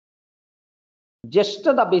just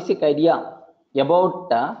the basic idea about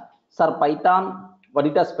sir Python. What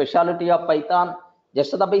is the specialty of Python?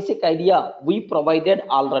 Just the basic idea we provided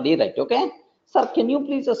already, right? Okay, sir, can you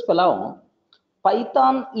please spell out?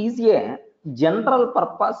 Python is a general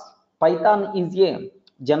purpose. Python is a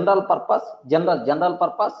general purpose, general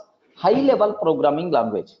purpose, high level programming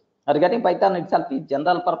language. Regarding Python itself is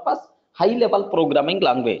general purpose, high level programming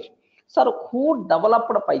language. Sir, who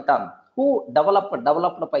developed Python? Who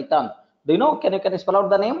developed Python? Do you know? Can you spell out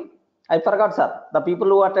the name? I forgot, sir. The people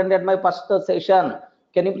who attended my first session.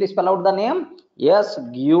 Can you please spell out the name? Yes,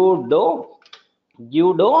 Guido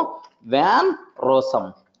Van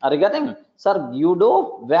Rossum. Are you getting? Sir,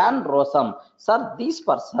 Guido Van Rossum. Sir, this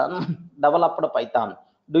person developed Python.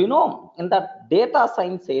 Do you know, in the data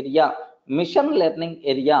science area, machine learning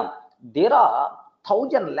area, there are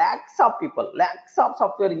lakhs of people, lakhs of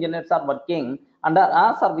software engineers are working under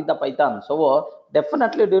us or with the Python. So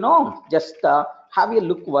definitely, do you know, just have a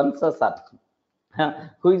look once, sir.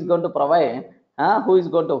 Who is going to provide? Who is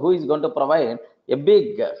going to provide a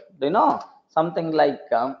big, do you know, something like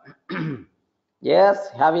yes,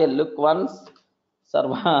 have a look once, sir.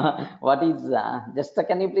 What is just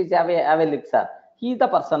can you please have a look, sir? He is the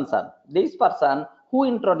person, sir. This person who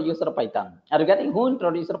introduced Python. Are you getting? Who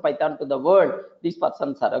introduced Python to the world? This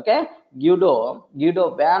person, sir. Okay, Guido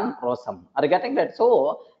Van Rossum. Are you getting that?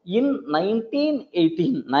 So in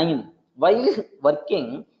 1989, while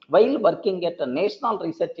working at the National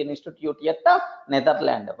Research Institute at the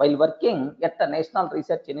Netherlands,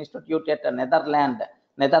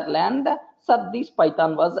 sir, this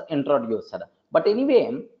Python was introduced. But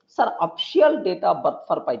anyway, sir, official date of birth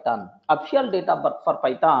for Python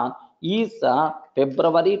is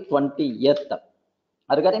February 20th.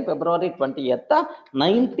 Regarding February 20th,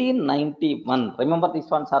 1991. Remember this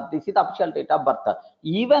one, sir. This is the official date of birth.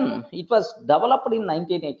 Even it was developed in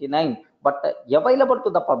 1989, but available to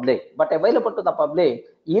the public.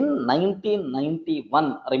 In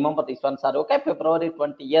 1991. Remember this one, sir. Okay, February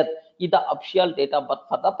 20th is the official date of birth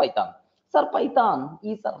for the Python. Sir, Python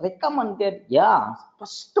is recommended,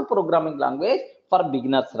 first programming language for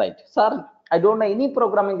beginners, right? Sir, I don't know any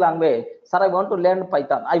programming language. Sir, I want to learn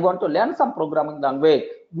Python. I want to learn some programming language.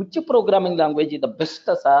 Which programming language is the best,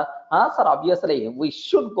 sir? Sir, obviously, we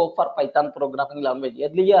should go for Python programming language.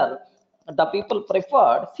 Earlier, the people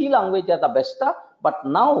preferred C language as the best, but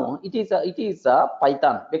now it is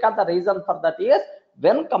Python. Because the reason for that is,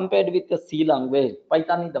 when compared with the C language,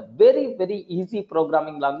 Python is a very, very easy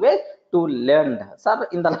programming language to learn. Sir,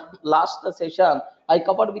 in the last session, I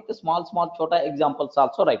covered with the small chota examples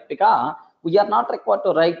also, right? Because we are not required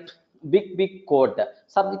to write big code.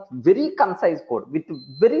 Sir, with very concise code, with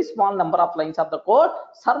very small number of lines of the code,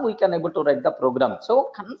 sir, we can able to write the program. So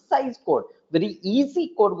concise code, very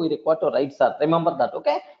easy code we require to write, sir. Remember that,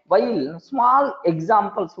 okay? While small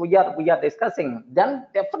examples we are discussing, then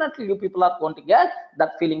definitely you people are going to get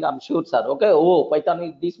that feeling, I'm sure, sir. Okay, oh, Python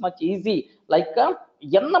is this much easy. Like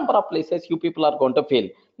n number of places you people are going to feel.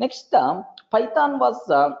 Next, Python was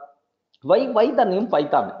why the name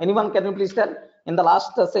Python? Anyone can you please tell? In the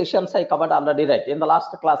last sessions I covered already, right? In the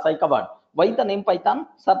last class I covered. Why the name Python?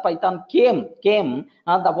 Sir, Python came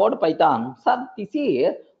the word Python. Sir, this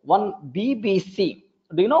is one BBC.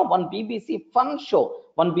 Do you know one BBC fun show?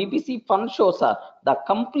 One BBC fun show, sir. The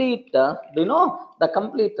complete, do you know the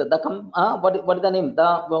complete? What is the name?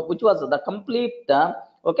 Which was the complete?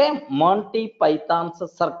 Okay, Monty Python's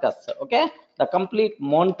circus. Okay, the complete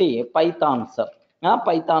Monty Python's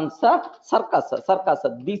circus.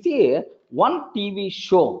 This is one TV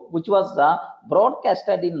show which was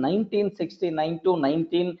broadcasted in 1969 to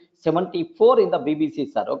 1974 in the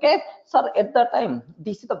BBC, sir. Okay, sir, at that time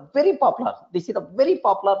this is a very popular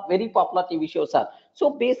TV show, sir.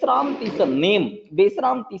 So based on this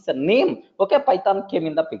name, okay, Python came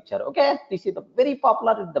in the picture. Okay, this is the very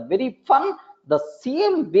popular, the very fun. The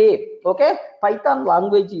same way, okay, Python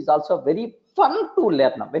language is also very fun to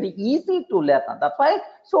learn, very easy to learn. That's why,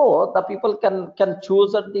 so the people can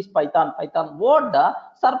choose this Python word,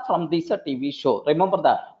 sir, from this TV show. Remember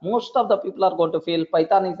that most of the people are going to feel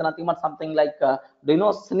Python is nothing but something like do you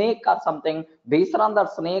know, snake or something. Based on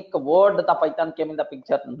that snake word, the Python came in the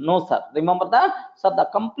picture. No, sir. Remember that, sir, the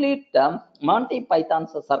complete Monty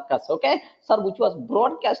Python's circus, okay, sir, which was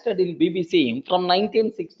broadcasted in BBC from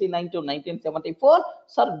 1969 to 1974,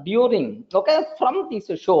 sir. During, okay, from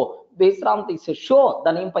this show, based on this show,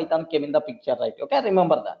 the name Python came in the picture, right? Okay,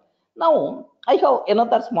 remember that. Now I have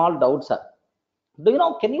another small doubt, sir. Do you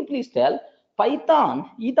know, can you please tell, Python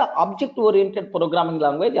is the object oriented programming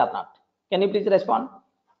language or not? Can you please respond?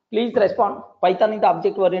 Please respond. Python is the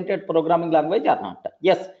object oriented programming language or not?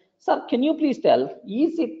 Yes, sir. Can you please tell,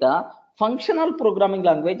 is it the functional programming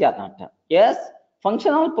language or not? Yes,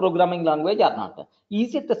 functional programming language or not?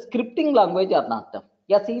 Is it a scripting language or not?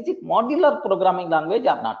 Yes. Is it modular programming language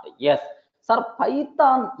or not? Yes. Sir,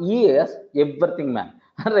 Python is everything, man.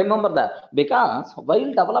 Remember that, because while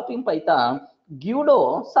developing Python,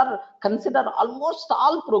 Guido, sir, consider almost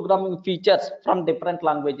all programming features from different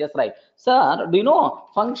languages, right? Sir, do you know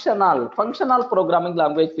functional programming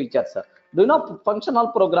language features, sir? Do you know functional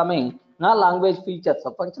programming language features?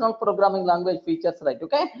 Functional programming language features, right?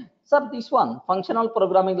 Okay, sir, this one, functional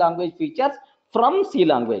programming language features from C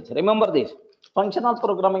language. Remember this, functional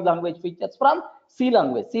programming language features from C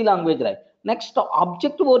language, right? Next,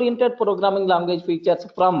 object-oriented programming language features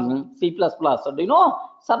from C++. So, do you know,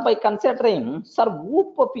 sir, by considering, sir,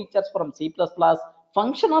 WOOP features from C++,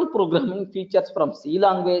 functional programming features from C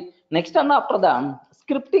language. Next, and after that,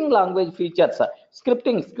 scripting language features,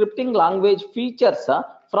 scripting language features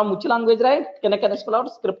from which language, right? Can I spell out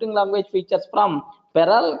scripting language features from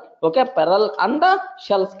Perl, okay, Perl and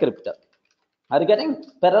shell script. Are you getting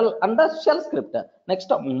Perl and shell script? Next,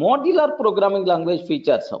 modular programming language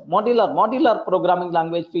features. Modular programming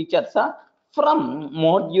language features from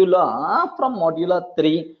Modular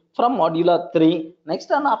 3. Next,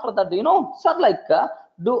 and after that, you know, sir, like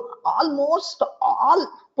do almost all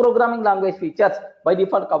programming language features by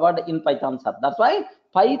default covered in Python, sir. That's why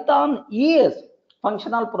Python is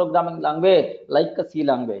functional programming language like a C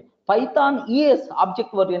language. Python is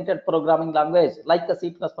object-oriented programming language like a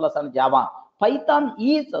C++ and Java. Python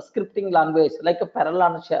is a scripting language like a Perl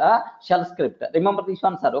and shell script. Remember this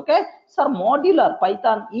one, sir. Okay, sir. Modular,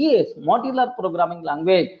 Python is modular programming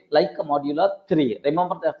language like a Modular 3.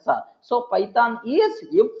 Remember that, sir. So Python is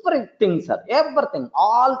everything, sir. Everything,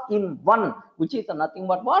 all in one, which is nothing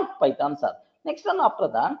but what? Python, sir. Next one after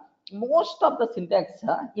that, most of the syntax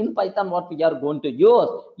in Python what we are going to use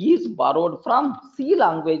is borrowed from C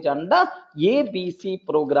language and the ABC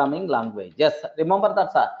programming language. Yes, remember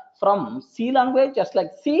that, sir. From C language, just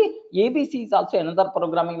like C, ABC is also another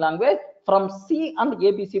programming language. From C and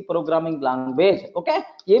ABC programming language, okay,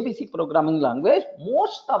 ABC programming language,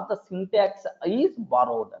 most of the syntax is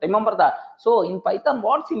borrowed. Remember that. So in Python,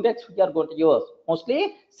 what syntax we are going to use?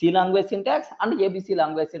 Mostly C language syntax and ABC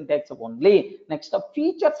language syntax only. Next,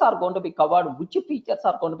 features are going to be covered. Which features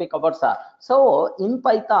are going to be covered, sir? So in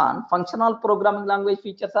Python, functional programming language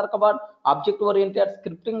features are covered, object-oriented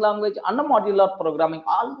scripting language and modular programming.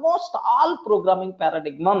 Almost all programming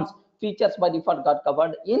paradigms features by default got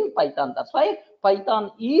covered in Python. That's why Python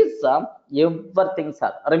is everything,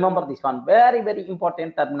 sir. Remember this one, very, very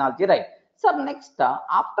important terminology, right? Sir, next,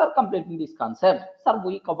 after completing this concept, sir,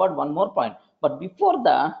 we covered one more point. But before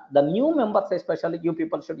the new members, especially you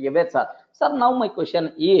people should be aware, sir. Sir, now my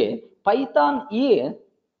question is, Python is,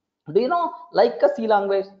 do you know, like a C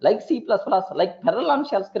language, like C++, like Perl and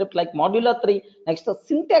shell script, like Modular 3. Next,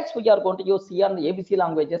 syntax we are going to use C and ABC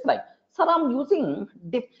languages, right? Sir, I'm using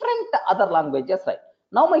different other languages, right?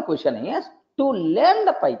 Now my question is, to learn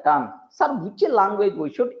the Python, sir, which language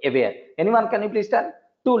we should aware? Anyone, can you please tell?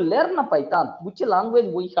 To learn the Python, which language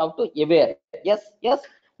we have to aware? Yes,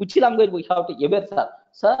 which language we have to aware, sir?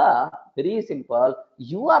 Sir, very simple.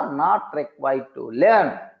 You are not required to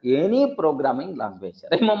learn any programming language.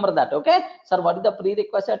 Remember that, okay? Sir, what is the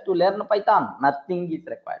prerequisite to learn Python? Nothing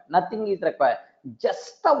is required.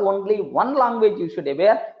 Just only one language you should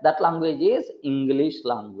aware. That language is English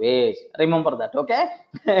language. Remember that, okay?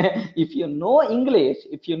 If you know English,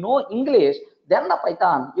 then the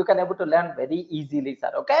Python you can able to learn very easily, sir.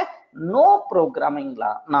 Okay, no programming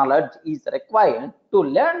knowledge is required to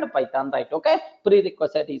learn Python, right? Okay,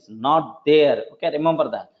 prerequisite is not there. Okay, remember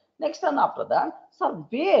that. Next, and after that, sir,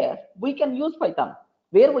 where we can use Python?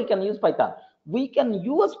 We can use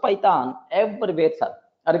Python everywhere, sir.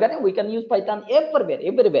 We can use Python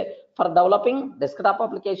everywhere for developing desktop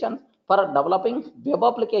applications, for developing web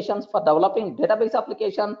applications, for developing database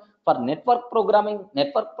application, for network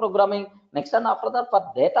programming. Next, and after that, for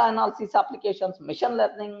data analysis applications, machine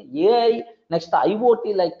learning, AI. Next,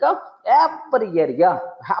 IoT, like every area.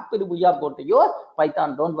 Happily we are going to use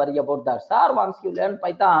Python. Don't worry about that, sir. Once you learn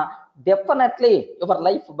Python, definitely your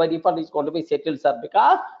life by default is going to be settled, sir,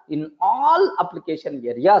 because in all application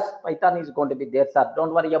areas Python is going to be there, sir.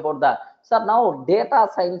 Don't worry about that, sir. Now data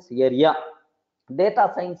science area,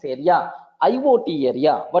 IoT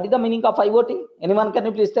area. What is the meaning of IoT? Anyone, can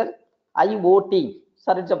you please tell? IoT,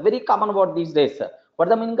 sir, it's a very common word these days, sir. What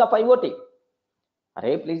is the meaning of IoT?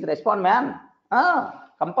 Hey, please respond, man.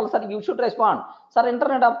 Compulsory you should respond, sir.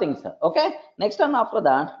 Internet of things, okay. Next, and after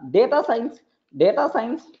that, data science,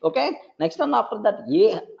 okay. Next, and after that,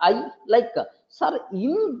 AI, like, sir,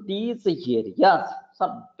 in these areas, Sir,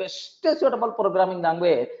 best suitable programming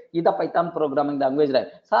language is the Python programming language, right?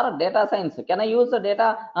 Sir, data science, can I use the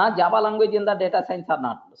data Java language in the data science or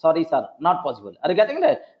not? Sorry, sir, not possible. Are you getting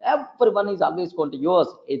that? Everyone is always going to use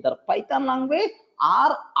either Python language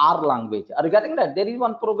or R language. Are you getting that? There is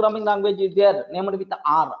one programming language is there named with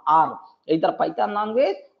R. Either Python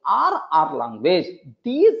language or R language.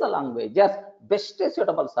 These languages best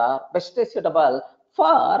suitable, sir, best suitable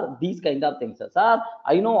for these kind of things, sir.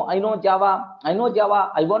 I know Java. I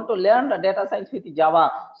want to learn the data science with Java.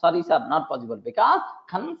 Sorry, sir, not possible, because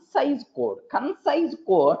concise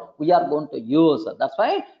code we are going to use. That's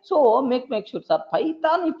why. So make sure, sir,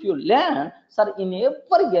 Python, if you learn, sir, in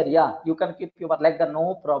every area you can keep your leg,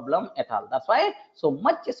 no problem at all. That's why. So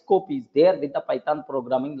much scope is there with the Python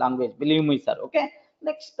programming language. Believe me, sir. Okay.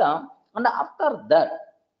 Next, and after that.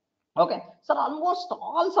 Okay, sir, almost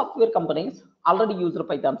all software companies already use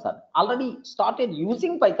Python, sir. Already started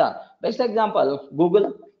using Python. Best example,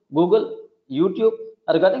 Google, YouTube,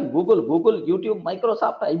 regarding Google, YouTube,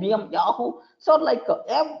 Microsoft, IBM, Yahoo. So like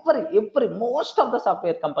every most of the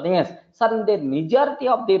software companies, sir, in their majority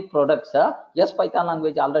of their products, yes, Python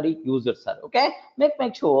language already used, sir. Okay,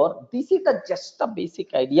 make sure this is just a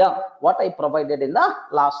basic idea what I provided in the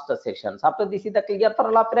last sessions. After this is the clear for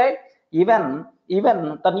all of, right? Even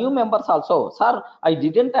the new members also, sir, I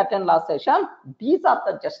didn't attend last session. These are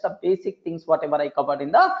the just the basic things whatever I covered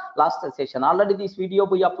in the last session. Already this video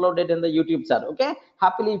we uploaded in the YouTube, sir. Okay,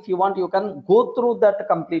 happily if you want you can go through that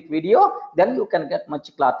complete video, then you can get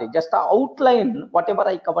much clarity. Just outline whatever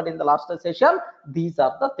I covered in the last session. These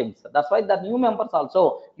are the things. That's why the new members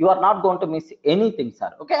also, you are not going to miss anything,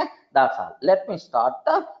 sir. Okay, that's all. Let me start,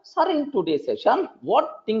 sir. In today's session,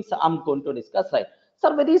 what things I'm going to discuss, right?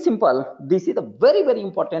 Sir, very simple. This is a very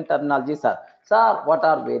important terminology, sir. Sir, what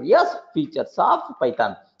are various features of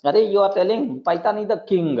Python? You are telling Python is the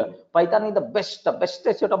king. Python is the best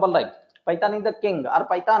suitable, right? Python is the king, or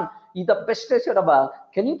Python is the best suitable.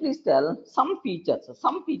 Can you please tell some features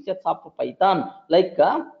of Python? Like,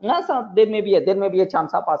 sir, there may be a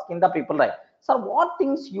chance of asking the people, right? Sir, what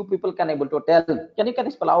things you people can able to tell? Can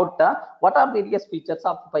you spell out what are various features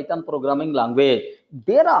of Python programming language?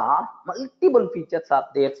 There are multiple features are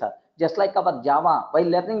there, sir. Just like our Java, while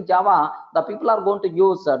learning Java, the people are going to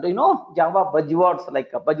use, Java buzzwords,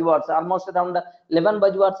 like buzzwords, almost around 11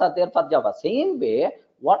 buzzwords are there for Java. Same way,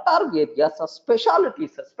 what are various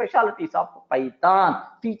specialties of Python,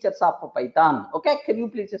 features of Python? Okay, can you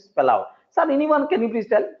please spell out? Sir, anyone, can you please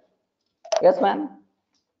tell? Yes, ma'am.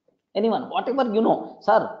 Anyone, whatever you know,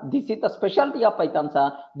 sir, this is the specialty of Python, sir.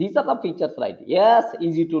 These are the features, right? Yes,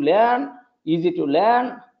 easy to learn.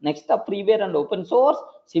 Next, the freeware and open source,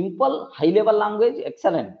 simple, high-level language,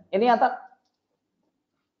 excellent. Any other?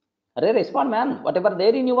 Respond, man. Whatever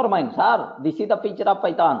there in your mind, sir. This is the feature of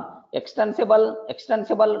Python. Extensible,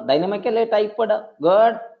 dynamically typed,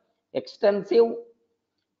 good, extensive.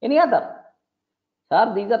 Any other?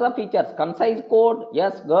 Sir, these are the features. Concise code,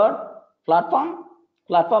 yes, good.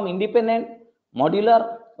 Platform independent,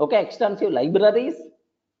 modular, okay, extensive libraries,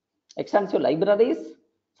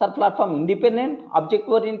 sir, platform independent, object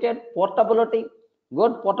oriented, portability,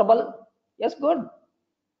 good, portable, yes, good.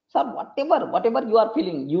 Sir, whatever you are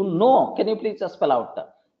feeling, can you please just spell out?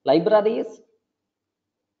 Libraries,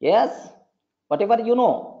 yes, whatever you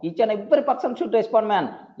know, each and every person should respond,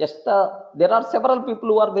 man. Just there are several people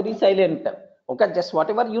who are very silent. Okay, just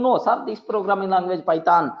whatever you know, sir, this programming language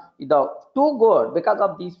Python is too good because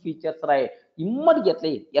of these features, right?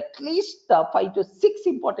 Immediately, at least 5 to 6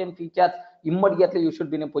 important features, immediately you should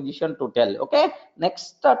be in a position to tell. Okay,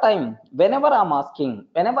 next time, whenever I'm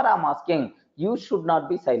asking, you should not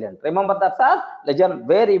be silent. Remember that, sir. Listen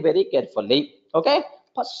very carefully. Okay,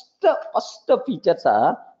 first features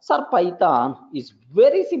are, sir, Python is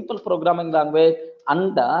very simple programming language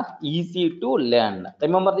and easy to learn.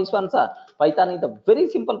 Remember this one, sir. Python is a very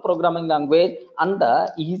simple programming language and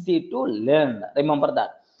easy to learn. Remember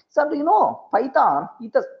that. Sir, Python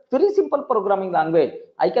is a very simple programming language.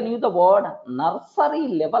 I can use the word nursery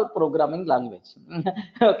level programming language.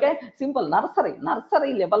 Okay, simple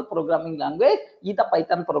nursery level programming language is the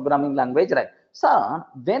Python programming language, right? So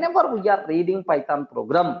whenever we are reading Python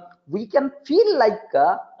program, we can feel like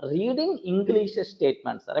reading English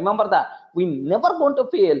statements. Remember that. We never going to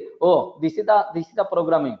feel, oh, this is the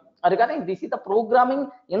programming. Regarding this is the programming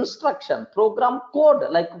instruction, program code.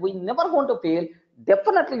 Like we never going to feel.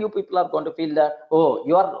 Definitely, you people are going to feel that, oh,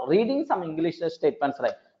 you are reading some English statements,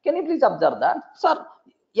 right? Can you please observe that, sir?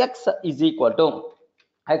 X is equal to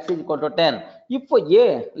 10. If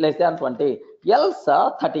a less than 20, else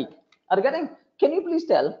 30. Are you getting? Can you please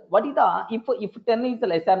tell what is the if 10 is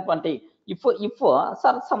less than 20? If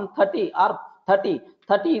sir, some 30 or 30.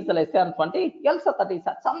 30 is less than 20, else 30 is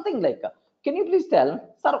something like. Can you please tell,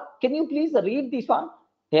 sir, can you please read this one?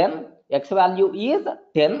 10, x value is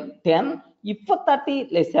 10, 10. If 30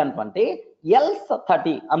 less than 20, else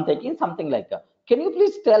 30, I'm taking something like. Can you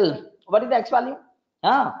please tell what is the x value?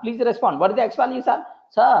 Please respond. What is the x value, sir?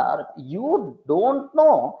 Sir, you don't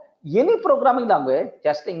know any programming language,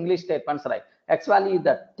 just English statements, right? X value is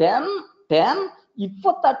the 10, 10. If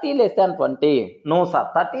 30 less than 20, no, sir,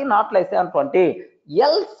 30 not less than 20,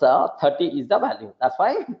 else 30 is the value. That's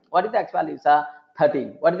why. What is the x value, sir?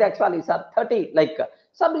 30. What is the x value, sir? 30. Like,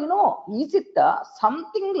 sir, you know, is it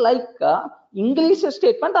something like English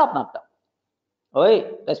statement or not? Oi,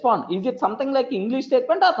 respond. Is it something like English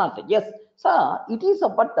statement or not? Yes, sir, it is.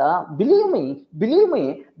 But believe me,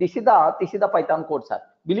 this is the Python code, sir.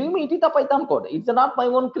 Believe me, it is the Python code. It's not my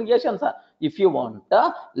own creation, sir. If you want,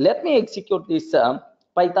 let me execute this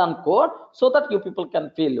Python code so that you people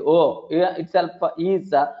can feel, oh, yeah, itself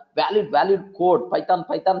is valid code. Python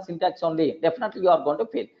syntax only. Definitely, you are going to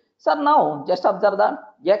feel. Sir, now just observe that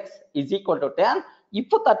x is equal to 10. If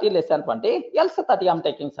 30 less than 20, else 30 I'm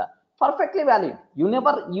taking, sir. Perfectly valid. You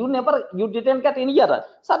didn't get any error.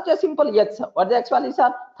 Such a simple x. What the x values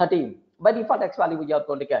are? 30. By default, x value we are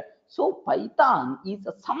going to get. So Python is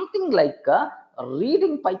something like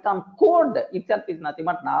reading Python code itself is nothing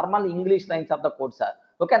but normal English lines of the code, sir.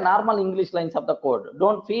 Okay, normal English lines of the code.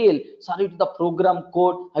 Don't feel sorry to the program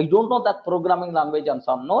code. I don't know that programming language and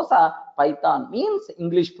so on. No, sir. Python means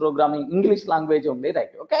English programming, English language only, right?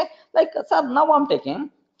 Okay. Like, sir, now I'm taking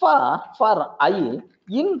for I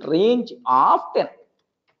in range of 10.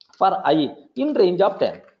 For I in range of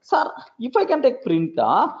 10. Sir, if I can take print,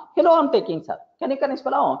 hello, I'm taking, sir. Can you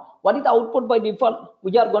spell out what is the output by default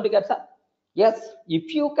we are going to get, sir? Yes,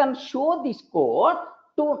 if you can show this code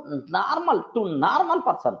to normal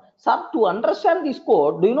person, sir, to understand this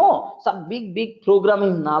code, do you know some big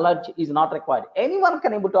programming knowledge is not required. Anyone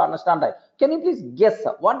can able to understand that. Can you please guess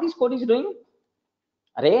what this code is doing?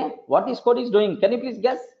 Array, what this code is doing? Can you please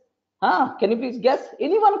guess? Can you please guess?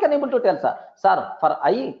 Anyone can able to tell, sir. Sir, for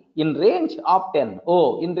I in range of 10.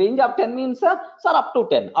 Oh, in range of 10 means, sir, up to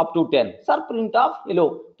 10. Up to 10. Sir, print of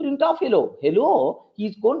hello. Print of hello. Hello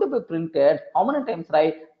is going to be printed how many times,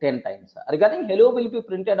 right? 10 times. Regarding hello will be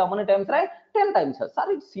printed how many times, right? 10 times, sir.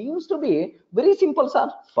 Sir, it seems to be very simple, sir.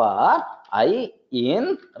 For I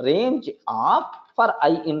in range of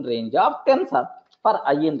 10, sir. For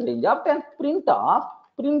I in range of 10, print of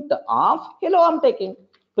hello I'm taking.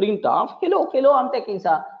 Print of hello I'm taking,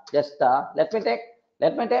 sir. Just let me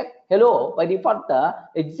take hello by default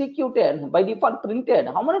executed, by default printed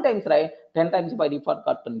how many times, right? 10 times by default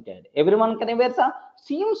got printed. Everyone can aware, sir.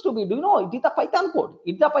 Seems to be, do you know, it is a Python code.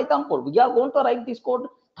 It's a Python code. We are going to write this code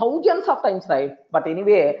thousands of times, right? But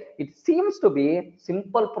anyway, it seems to be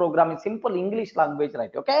simple programming, simple English language,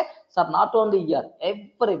 right? Okay, so not only here,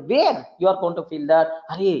 everywhere you are going to feel that,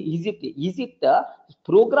 is it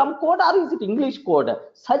program code or is it English code?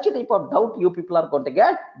 Such a type of doubt you people are going to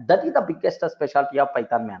get. That is the biggest specialty of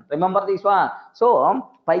Python, man. Remember this one. So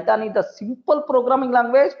Python is the simple programming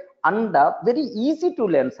language and very easy to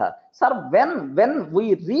learn, sir. Sir, when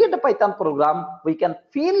we read Python program, we can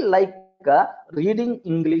feel like reading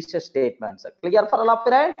English statements. Clear for all of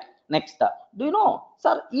you, right? Next, do you know,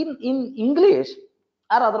 sir, in English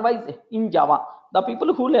or otherwise in Java, the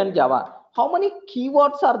people who learn Java, how many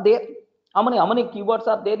keywords are there? How many keywords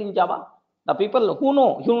are there in Java? The people who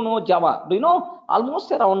know Java, do you know,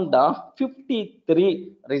 almost around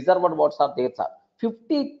 53 reserved words are there, sir.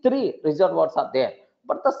 53 reserved words are there.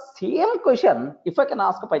 But the same question, if I can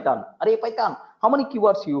ask Python, Python, how many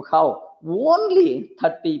keywords you have? Only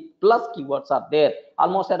 30 plus keywords are there.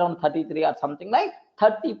 Almost around 33 or something like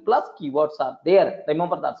 30 plus keywords are there.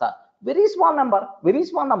 Remember that, sir. Very small number.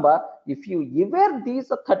 If you ever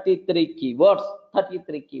these 33 keywords,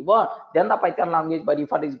 then the Python language by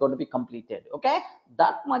default is going to be completed. Okay,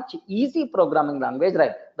 that much easy programming language,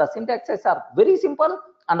 right? The syntaxes are very simple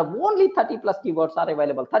and only 30 plus keywords are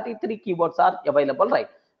available. 33 keywords are available, right?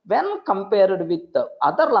 When compared with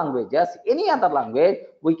other languages, any other language,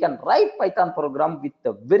 we can write Python program with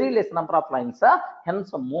a very less number of lines, hence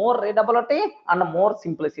more readability and more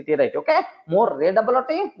simplicity, right? Okay, more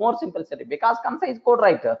readability, more simplicity, because concise code,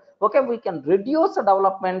 right? Okay, we can reduce the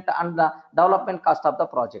development and the development cost of the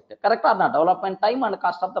project, correct or not? Development time and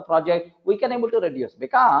cost of the project we can able to reduce,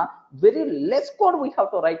 because very less code we have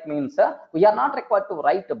to write means we are not required to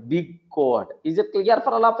write a big code. Is it clear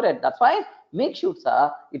for all of it? That's why make sure,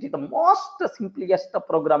 sir, it is the most simplest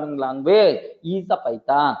programming language is the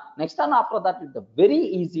Python. Next and after that, it's very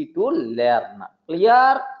easy to learn.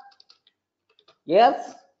 Clear?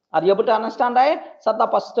 Yes. Are you able to understand, right? Sir, the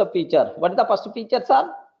first feature. What is the first feature,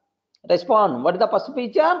 sir? Respond. What is the first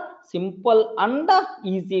feature? Simple and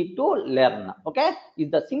easy to learn. Okay, is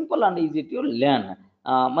the simple and easy to learn.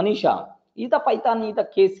 Manisha, is the Python is the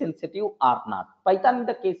case sensitive or not? Python is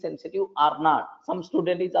the case sensitive or not? Some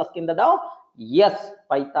student is asking that now. Yes,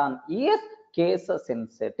 Python is case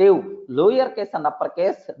sensitive. Lower case and upper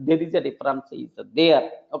case, there is a difference is there.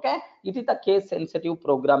 Okay, it is the case sensitive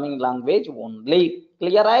programming language only.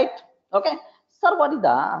 Clear, right? Okay, sir, what is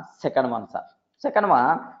the second one, sir? Second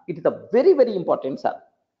one, it is a very, very important, sir.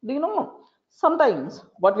 Do you know? Sometimes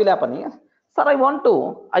what will happen is, sir, I want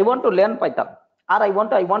to learn Python, or I want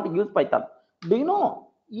to use Python. Do you know?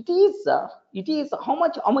 It is how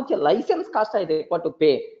much license cost I require to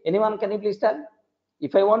pay. Anyone can you please tell?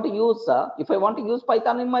 If I want to use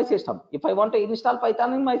Python in my system, if I want to install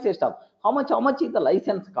Python in my system, how much is the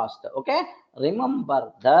license cost? Okay,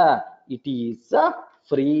 remember that it is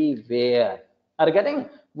freeware. Are you getting?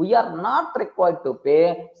 We are not required to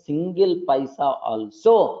pay single paisa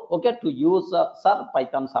also, okay, to use sir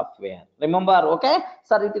Python software. Remember, okay,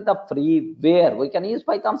 sir, it is the freeware. We can use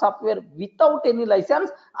Python software without any license,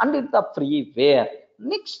 and it's the freeware.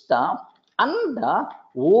 Next, and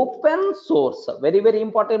open source. Very, very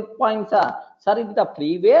important point, sir. Sir, it is the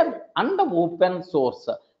freeware and the open source.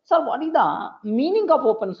 Sir, what is the meaning of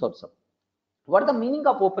open source? What is the meaning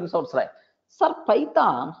of open source, right? Sir,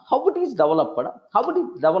 Python, how it is developed?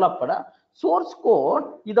 Source code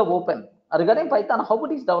is the open. Regarding Python, how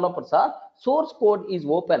it is developed, sir? Source code is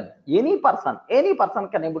open. Any person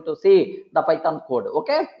can able to see the Python code.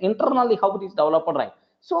 Okay, internally how it is developed, right?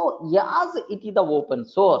 So, as it is the open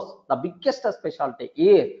source, the biggest specialty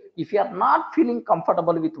is if you are not feeling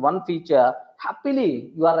comfortable with one feature,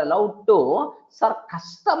 happily you are allowed to, sir,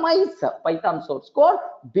 customize Python source code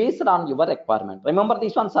based on your requirement. Remember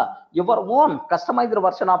this one, sir. Your own customized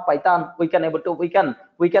version of Python we can able to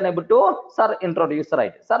sir introduce,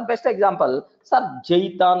 right? Sir, best example, sir,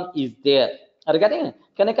 Jython is there. Are you getting it?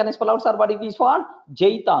 Can I spell out, sir, what it is for?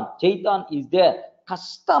 Jython is there.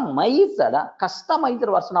 Customized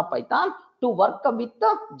version of Python to work with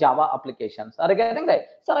the Java applications. Are you getting right?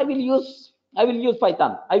 Sir, I will use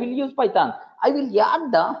Python. I will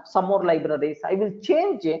add some more libraries. I will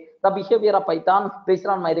change the behavior of Python based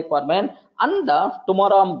on my requirement. And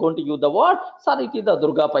tomorrow I'm going to use the word, sir, it is the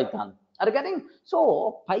Durga Python. Are you getting?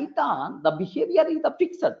 So Python, the behavior is the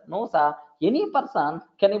fixed. No, sir. Any person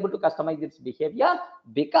can able to customize its behavior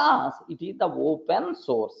because it is the open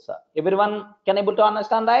source. Everyone can able to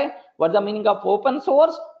understand, right? What is the meaning of open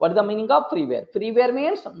source? What is the meaning of freeware? Freeware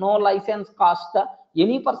means no license cost.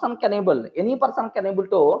 Any person can able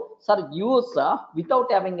to, sir, use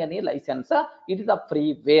without having any license. It is a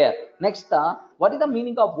freeware. Next, what is the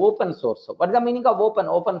meaning of open source? What is the meaning of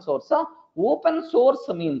open source? Open source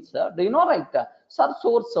means, do you know, right? Sir,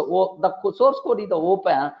 the source code is the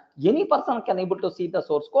open. Any person can able to see the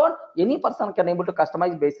source code. Any person can able to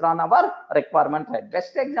customize based on our requirement, right?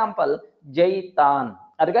 Best example, Jython.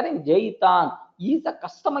 Regarding Jython is a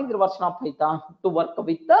customized version of Python to work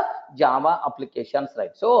with the Java applications,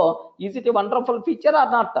 right? So, is it a wonderful feature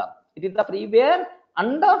or not? It is the freeware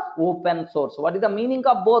and the open source. What is the meaning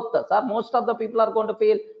of both? Sir, most of the people are going to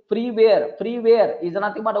feel freeware is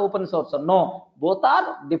nothing but open source. No, both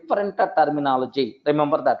are different terminology.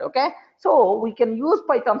 Remember that, okay? So we can use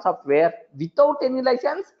Python software without any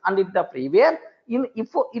license, and it's the freeware. If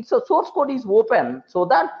its a source code is open, so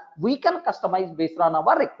that we can customize based on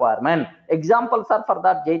our requirement. Examples are for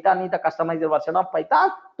that Jython is the customized version of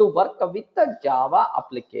Python to work with the Java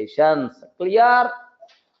applications. Clear?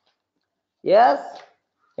 Yes?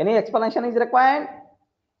 Any explanation is required?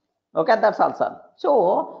 Okay, that's all, sir.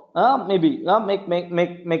 So maybe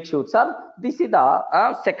make sure, sir. This is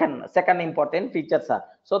the second important feature, sir.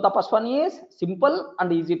 So the first one is simple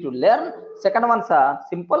and easy to learn. Second one, sir,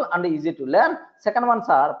 simple and easy to learn. Second one,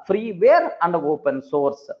 sir, freeware and open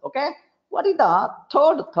source. Okay. What is the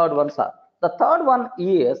third one, sir? The third one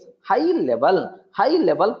is high level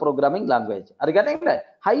programming language. Are you getting that?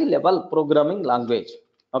 High level programming language.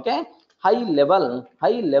 Okay. High level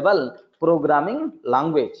programming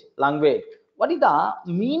language. What is the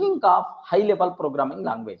meaning of high level programming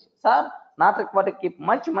language? Sir, not required to keep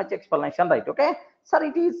much explanation, right? Okay, sir,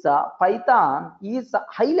 it is Python is a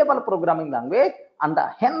high level programming language and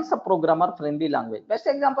hence a programmer friendly language. Best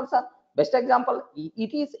example, sir, Best example,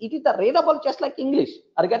 it is the readable just like English.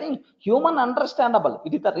 Are you getting? Human understandable.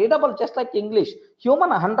 It is the readable just like English.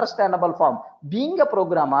 Human understandable form. Being a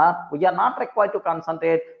programmer, we are not required to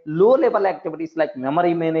concentrate low level activities like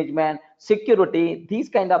memory management, security, these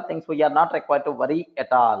kind of things we are not required to worry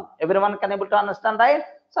at all. Everyone can able to understand, right?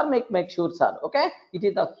 Sir, make sure, sir. Okay, it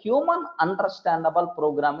is a human understandable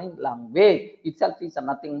programming language. Itself is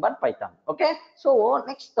nothing but Python. Okay, so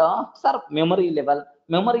next, sir, memory level.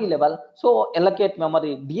 So allocate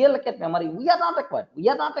memory, deallocate memory. We are not required. We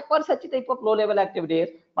are not required such type of low level activities.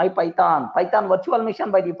 My Python virtual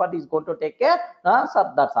machine by default is going to take care.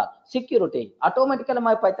 Sir, that's all. Security, automatically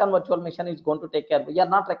my Python virtual machine is going to take care. We are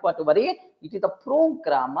not required to worry. It is a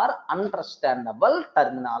programmer understandable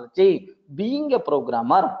terminology. Being a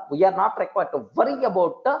programmer, we are not required to worry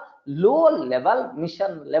about the low level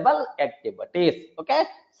mission level activities. Okay,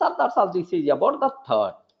 sir, that's all. This is about the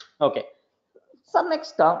third. Okay, sir,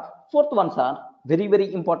 next, fourth one, sir,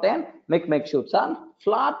 very important. Make sure, sir,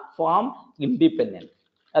 platform independent.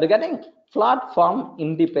 Are you getting? Platform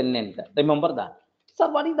independent. Remember that. Sir,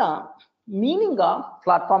 what is the meaning of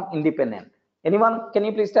platform independent? Anyone, can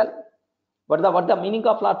you please tell? What the meaning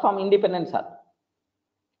of platform independent, sir?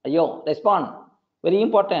 Ayo, respond. Very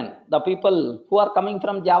important. The people who are coming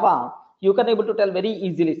from Java, you can able to tell very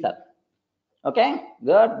easily, sir. Okay,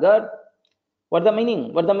 good. What the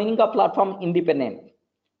meaning? What the meaning of platform independent?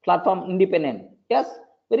 Platform independent. Yes,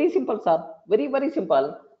 very simple, sir. Very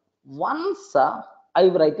simple. Once I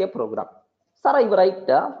write a program, sir, I write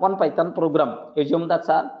one Python program. Assume that,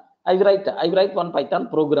 sir. I write one Python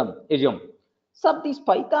program. Assume, sir, this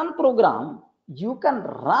Python program you can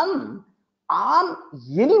run on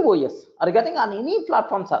any OS. Are you getting? On any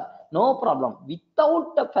platform, sir? No problem.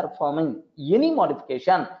 Without performing any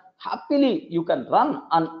modification, happily you can run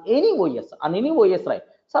on any OS. On any OS, right?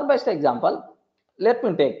 Sir, best example. Let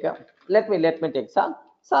me take, sir.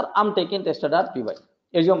 Sir, I'm taking tester.py.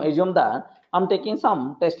 Assume that I'm taking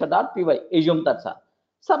some tester.py. Assume that, sir.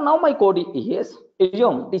 Sir, now my code is,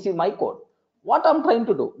 assume this is my code. What I'm trying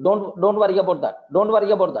to do, don't worry about that. Don't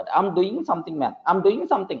worry about that. I'm doing something, man. I'm doing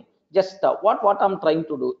something. Just what I'm trying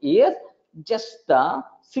to do is just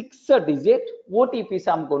 6-digit OTPs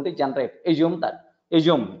I'm going to generate. Assume that.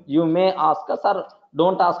 Assume. You may ask, sir,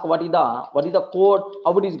 don't ask what is the code,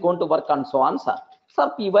 how it is going to work, and so on, sir.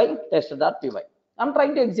 Sir, py tester.py. I'm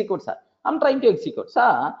trying to execute, sir.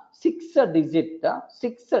 Sir, 6-digit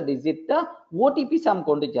OTPs I'm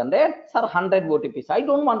going to generate. Sir, 100 OTPs. I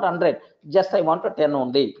don't want 100. Just I want 10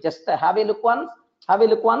 only. Just have a look once. 10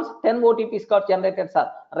 OTPs got generated, sir.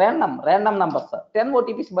 Random numbers, sir. 10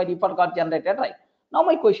 OTPs by default got generated, right? Now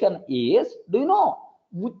my question is, do you know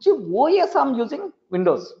which OS I'm using?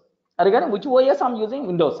 Windows. Are you getting? Which OS I'm using?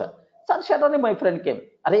 Windows, sir. Sir, suddenly my friend came.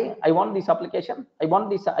 Array, I want this application. I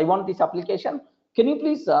want this application. Can you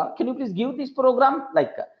please give this program?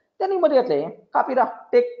 Like, then immediately copy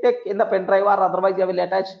that, take in the pen drive, or otherwise I will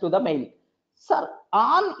attach to the mail. Sir,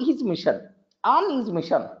 on his mission,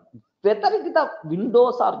 whether it is the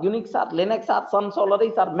Windows or Unix or Linux or Sun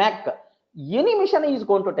Solaris or Mac, any mission he is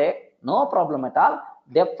going to take, no problem at all.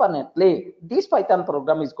 Definitely, this Python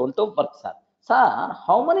program is going to work, sir. Sir,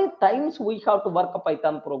 how many times we have to work a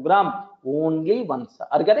Python program? Only once.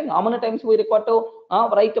 Are you getting? How many times we require to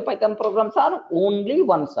write a Python program, sir? Only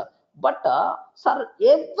once. But sir,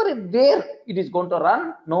 everywhere it is going to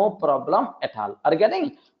run, no problem at all. Are you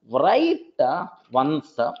getting? Write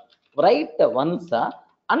once,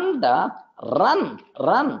 and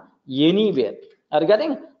run anywhere. Are you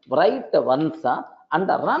getting? Write once and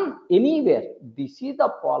run anywhere. This is the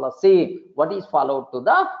policy what is followed to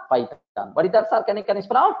the Python. What is that, sir? Can you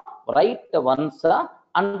spell out? Write once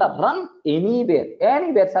and run anywhere.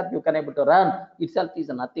 Sir, you can able to run. Itself is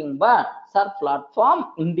nothing but, sir, platform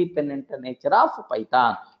independent nature of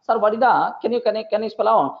Python. Sir, what is the? Can you spell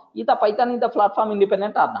out? Is the Python is the platform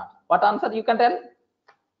independent or not? What answer you can tell?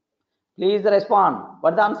 Please respond.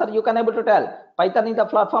 What the answer you can able to tell? Python is the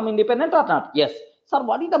platform independent or not? Yes. Sir,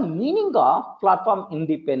 what is the meaning of platform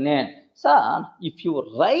independent? Sir, if you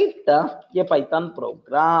write a Python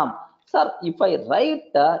program, sir, if I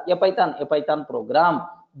write a Python program,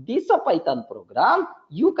 this a Python program,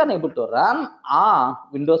 you can able to run on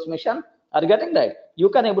Windows machine. Are you getting that? You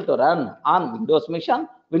can able to run on Windows machine,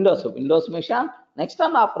 Windows machine. Next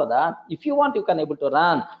and after that, if you want, you can able to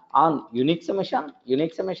run on Unix machine.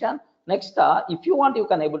 Next, if you want, you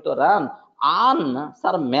can able to run on,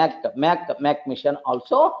 sir, Mac machine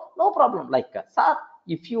also, no problem. Like, sir,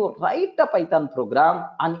 if you write a Python program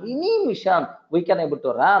on any machine, we can able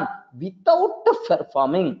to run without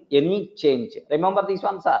performing any change. Remember this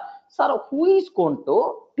one, sir. Sir, who is going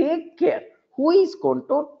to take care? who is going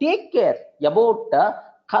to take care about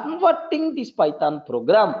converting this Python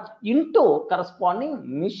program into corresponding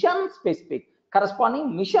mission specific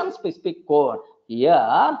code.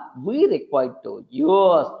 Here we require to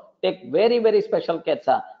use, take very special case.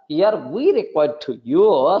 Here we require to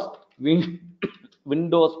use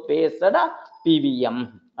Windows based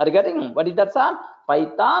PVM. Are you getting what is that, sir?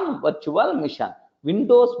 Python virtual machine.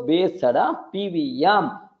 Windows based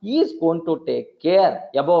PVM is going to take care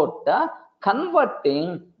about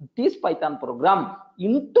converting this Python program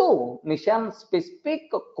into mission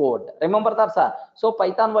specific code. Remember that, sir? So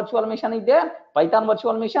Python virtual machine is there. Python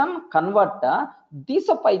virtual machine convert this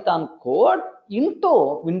Python code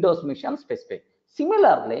into Windows mission specific.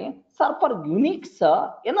 Similarly, sir, for Unix,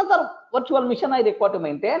 another virtual machine I require to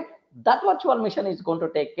maintain. That virtual machine is going to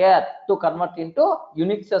take care to convert into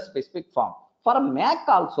Unix specific form. For Mac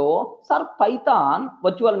also, sir, Python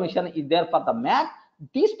virtual machine is there for the Mac.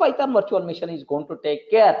 This Python virtual machine is going to take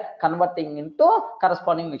care converting into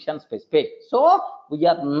corresponding mission specific. So we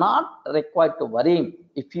are not required to worry.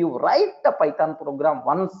 If you write the Python program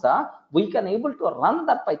once, we can able to run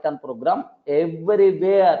that Python program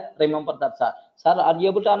everywhere. Remember that, sir. Sir, are you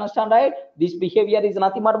able to understand, right? This behavior is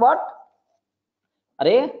nothing but what?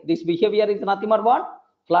 This behavior is nothing but what?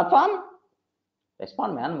 Platform?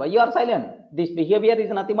 Respond, man. Why you are silent? This behavior is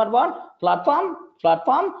nothing but what? Platform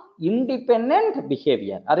independent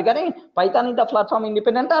behavior. Are you getting? Python is the platform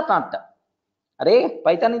independent or not?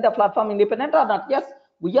 Python is the platform independent or not? Yes.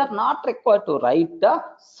 We are not required to write the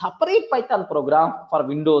separate Python program for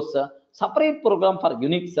Windows, separate program for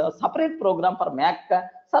Unix, separate program for Mac.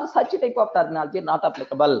 Sir, such type of terminology not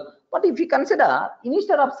applicable. But if you consider,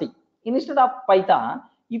 instead of C, instead of Python,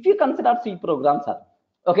 if you consider C program, sir.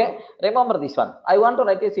 Okay, remember this one. I want to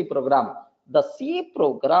write a C program. The C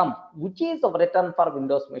program which is written for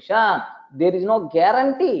Windows machine, there is no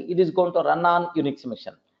guarantee it is going to run on Unix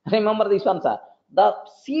machine. Remember this one, sir. The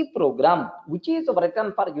C program which is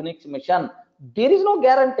written for Unix machine, there is no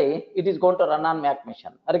guarantee it is going to run on Mac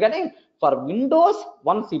machine. Are you getting? For Windows,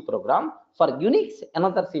 one C program. For Unix,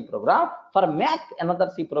 another C program. For Mac,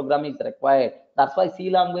 another C program is required. That's why C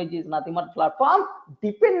language is nothing but platform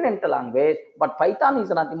dependent language, but Python is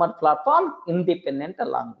nothing but platform independent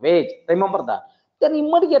language. Remember that. Then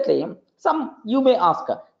immediately, you may ask,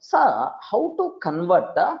 sir, how to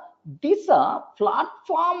convert this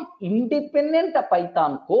platform independent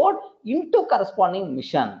Python code into corresponding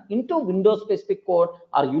mission, into Windows specific code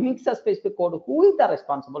or Unix specific code? Who is the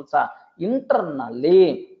responsible, sir?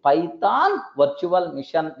 Internally, Python virtual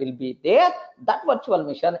machine will be there. That virtual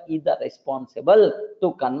machine is the responsible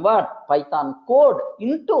to convert Python code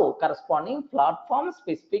into corresponding platform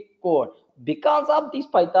specific code. Because of this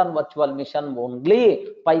Python virtual machine only,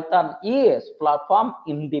 Python is platform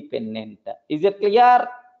independent. Is it clear?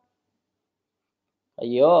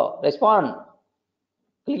 Respond.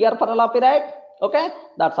 Clear for all of you, right? Okay,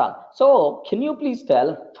 that's all. So can you please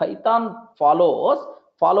tell Python follows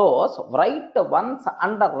write once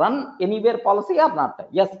and run anywhere policy or not?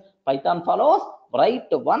 Yes, Python follows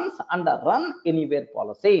write once and run anywhere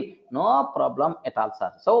policy. No problem at all,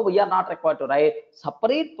 sir. So we are not required to write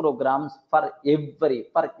separate programs for every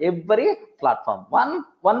platform.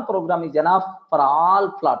 One program is enough for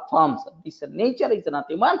all platforms. This nature is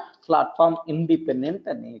nothing but platform independent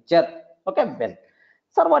nature. Okay, well,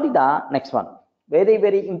 sir, what is the next one?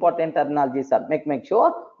 Very important terminology, sir. Make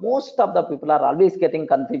sure most of the people are always getting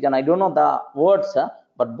confusion. I don't know the words,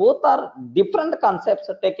 but both are different concepts.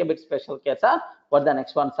 Take a bit special care, sir. What the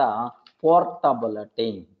next one, sir?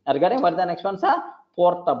 Portability. Are you getting what the next one, sir?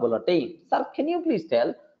 Portability. Sir, can you please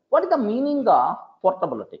tell what is the meaning of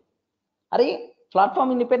portability? Are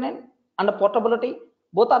platform independent and portability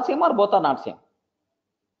both are same or both are not same?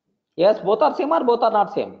 Yes, both are same or both are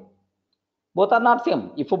not same? Both are not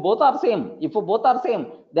same. If both are same,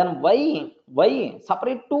 then why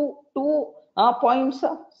separate two points,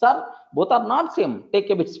 sir? Both are not same. Take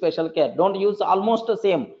a bit special care. Don't use almost the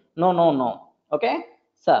same. No. Okay,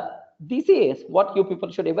 sir. This is what you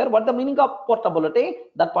people should aware. What the meaning of portability?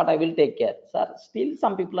 That part I will take care, sir. Still,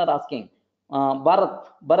 some people are asking,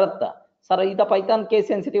 Bharat, sir, is the Python case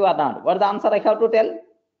sensitive or not? What the answer I have to tell?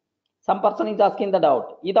 Some person is asking the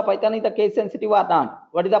doubt. Either Python is the case sensitive or not?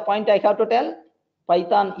 What is the point I have to tell?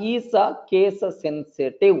 Python is case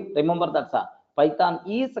sensitive. Remember that, sir. Python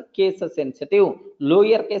is case sensitive.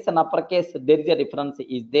 Lower case and upper case, there is a difference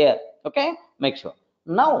is there. Okay, make sure.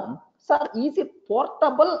 Now, sir, is it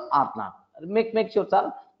portable or not? Make sure,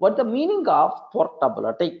 sir. What the meaning of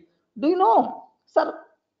portability? Do you know, sir?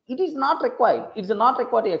 It is not required. It is not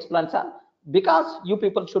required to explain, sir. Because you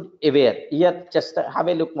people should aware. Here, just have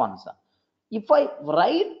a look once. if I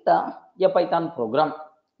write a Python program,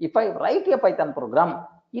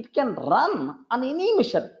 it can run on any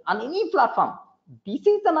mission, on any platform. This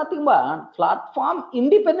is nothing but platform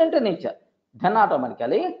independent in nature. Then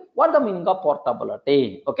automatically, what the meaning of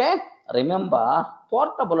portability? Okay, remember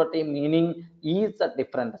portability meaning is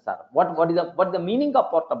different, sir. What is the meaning of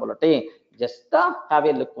portability? Just have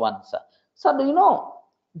a look once. So do you know?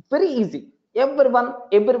 Very easy.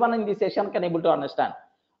 Everyone in this session can able to understand.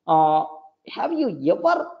 Have you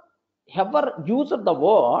ever used the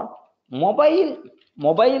word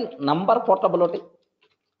mobile number portability?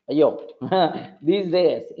 Ayo, these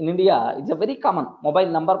days in India, it's a very common mobile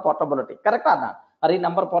number portability. Correct or not? Are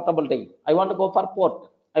number portability? I want to go for port.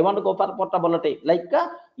 I want to go for portability. Like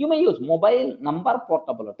you may use mobile number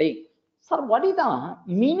portability. Sir, what is the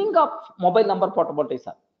meaning of mobile number portability,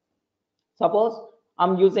 sir? Suppose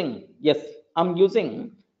I'm using, yes, I'm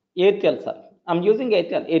using Airtel, sir. I'm using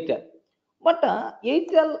Airtel. But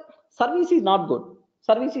Airtel service is not good.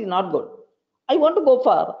 Service is not good. I want to go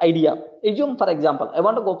for idea. Assume, for example, I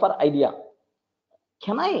want to go for idea.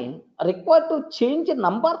 Can I require to change a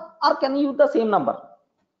number or can I use the same number?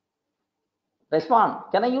 Respond.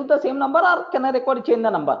 Can I use the same number or can I require to change the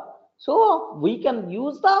number? So we can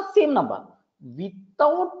use the same number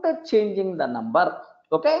without changing the number.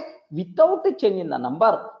 Okay, without changing the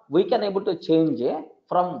number, we can able to change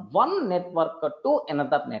from one network to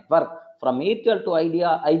another network, from Airtel to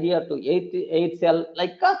Idea to Airtel,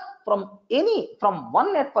 like from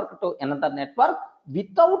one network to another network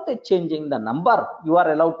without changing the number. You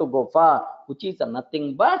are allowed to go for, which is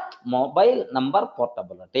nothing but mobile number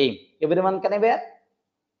portability. Everyone can aware?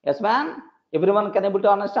 Yes, man. Everyone can able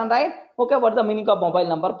to understand, right? Okay, what is the meaning of mobile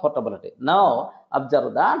number portability? Now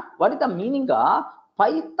observe that. What is the meaning of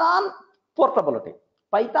Python portability?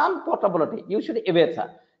 Python portability. You should aware,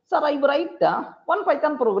 sir. Sir, I write one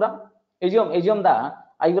Python program. Assume that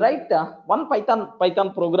I write one Python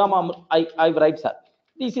program. I write, sir.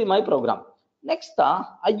 This is my program. Next,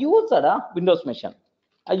 I use a Windows machine.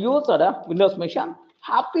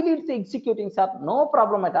 Happily it's executing, sir. No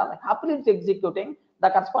problem at all. Happily it's executing. The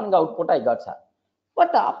corresponding output I got, sir.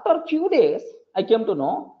 But after few days, I came to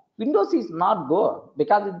know Windows is not good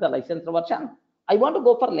because it's the licensed version. I want to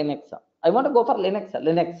go for Linux.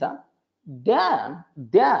 Then,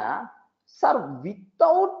 sir,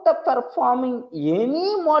 without performing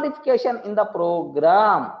any modification in the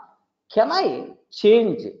program, can I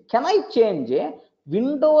change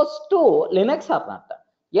Windows to Linux or not?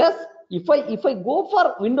 Yes, if I go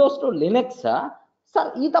for Windows to Linux, sir,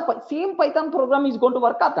 the same Python program is going to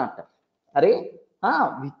work or not?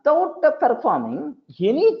 Without performing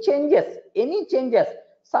any changes,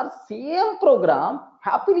 sir, same program,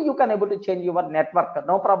 happily you can able to change your network,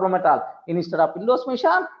 no problem at all. Instead of Windows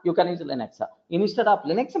machine, you can use Linux. Instead of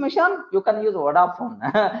Linux machine, you can use Vodafone.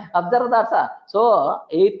 Observe that, sir. So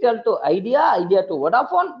Airtel to Idea to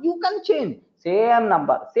Vodafone, you can change same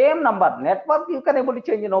number, network you can able to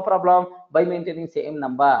change, no problem, by maintaining same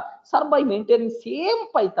number. Sir, by maintaining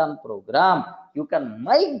same Python program, you can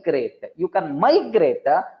migrate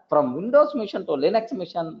from Windows machine to Linux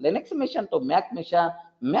machine to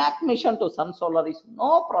Mac machine to Sun Solar is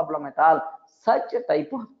no problem at all. Such a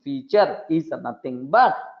type of feature is nothing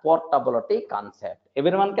but portability concept.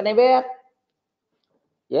 Everyone can aware?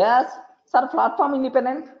 Yes, sir, platform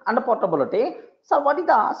independent and portability. Sir, what is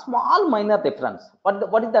the small minor difference?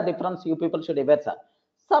 What is the difference you people should aware, sir?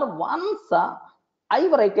 Sir, once I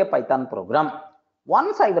write a Python program,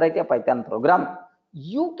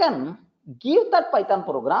 you can give that Python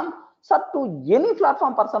program, sir, to any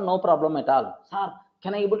platform person, no problem at all. Sir,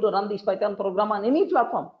 can I able to run this Python program on any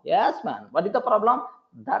platform? Yes, man. What is the problem?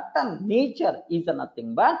 That nature is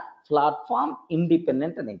nothing but platform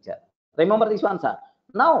independent nature. Remember this one, sir.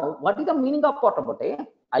 Now, what is the meaning of portability?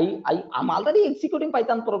 I'm already executing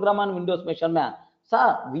Python program on Windows machine, man.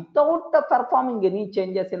 Sir, without performing any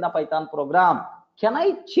changes in the Python program, can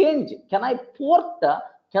I port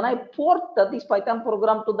this Python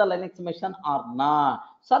program to the Linux machine or not?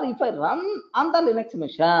 Sir, if I run on the Linux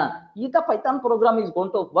machine, is the Python program is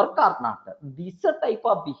going to work or not? This type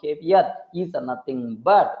of behavior is nothing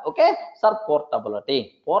but, okay, sir,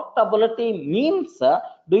 portability. Portability means,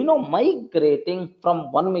 do you know, migrating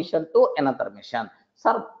from one machine to another machine.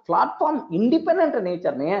 Sir, platform independent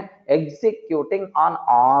nature executing on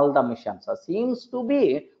all the machines. Seems to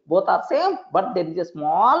be both are same, but there is a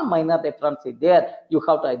small minor difference there. You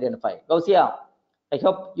have to identify. Gausia, I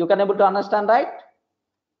hope you can able to understand, right?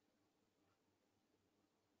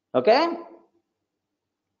 Okay.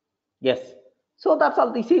 Yes. So that's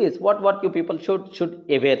all. This is what you people should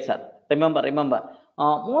aware, sir. Remember.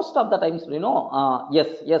 Most of the times, you know, yes.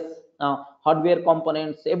 hardware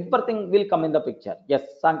components, everything will come in the picture. Yes,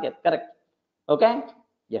 Sanket, correct. Okay,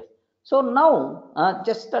 yes. So now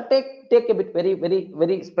just take a bit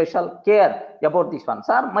very special care about this one,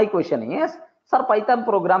 sir. My question is, sir, Python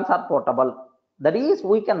programs are portable. That is,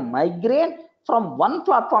 we can migrate from one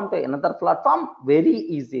platform to another platform very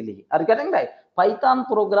easily. Are you getting right? Python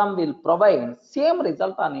program will provide same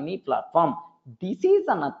result on any platform. This is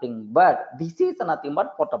nothing but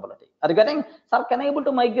portability. Are you getting? Sir, can I able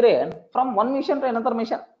to migrate from one mission to another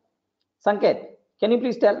mission? Sanket, can you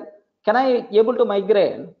please tell? Can I able to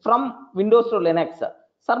migrate from Windows to Linux?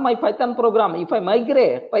 Sir, my Python program, if I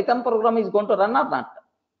migrate, Python program is going to run or not?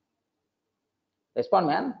 Respond,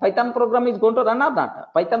 man. Python program is going to run or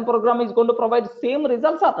not? Python program is going to provide same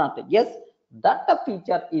results or not? Yes, that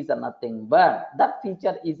feature is nothing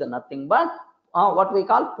but what we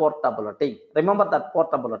call portability. Remember that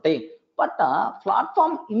portability. But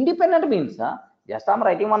platform independent means just I'm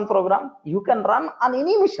writing one program, you can run on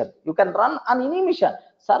any mission.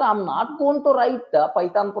 Sir, I'm not going to write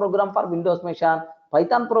Python program for Windows machine,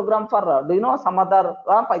 Python program for some other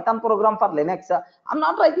Python program for Linux. I'm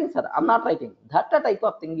not writing, sir. I'm not writing. That type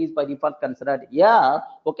of thing is by default considered. Yeah,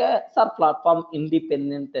 okay, sir. Platform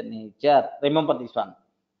independent nature. Remember this one.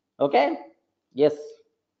 Okay. Yes,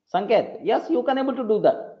 Sanket. Yes, you can able to do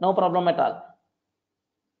that. No problem at all.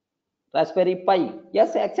 Raspberry Pi.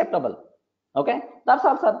 Yes, acceptable. Okay, that's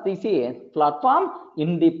all, sir. This is platform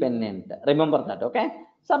independent. Remember that. Okay.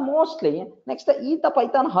 So mostly next, is the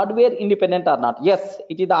Python hardware independent or not? Yes,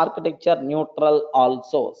 it is the architecture neutral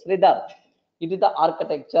also. Sridhar, it is the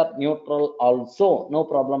architecture neutral also. No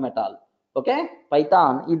problem at all. Okay,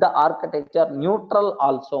 Python is the architecture neutral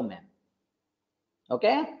also, man.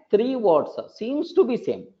 Okay, 3 words seems to be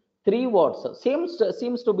same. 3 words seems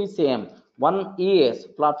to be same. One is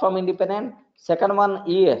platform independent. Second one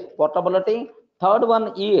is portability. Third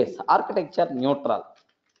one is architecture neutral.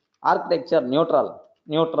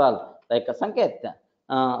 Neutral, like Sanket.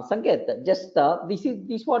 Sanket, just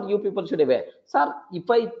this what you people should aware. Sir, if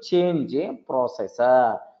I change a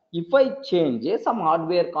processor, if I change some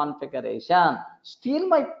hardware configuration, still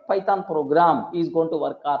my Python program is going to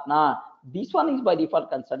work or not? This one is by default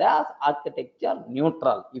considered as architecture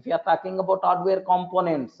neutral. If you are talking about hardware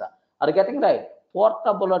components, are you getting right?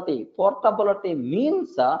 Portability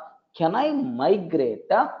means can I migrate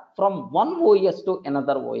from one OS to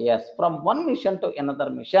another OS, from one mission to another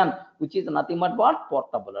mission, which is nothing but what?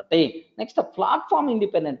 Portability. Next, platform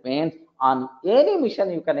independent means on any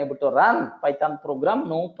mission you can able to run Python program,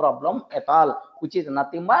 no problem at all, which is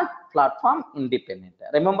nothing but platform independent.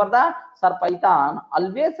 Remember that, sir, Python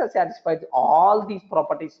always satisfies all these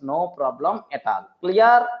properties, no problem at all.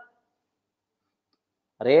 Clear?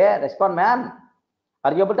 Ray, respond, man.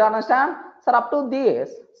 Are you able to understand? Sir, up to this,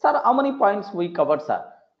 sir, how many points we covered, sir?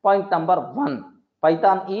 Point number 1,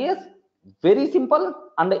 Python is very simple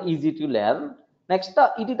and easy to learn. Next,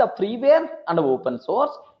 it is a freeware and open source.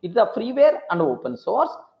 It is a freeware and open source,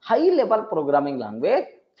 high level programming language,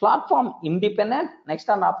 platform independent. Next,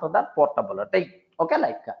 and after that, portability. Okay,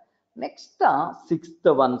 like next,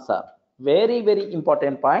 6th one, sir. Very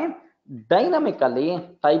important point. Dynamically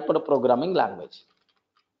typed programming language.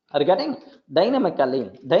 Are you getting?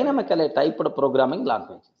 Dynamically typed programming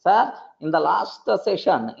language. Sir, in the last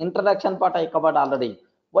session, introduction part I covered already.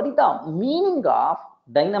 What is the meaning of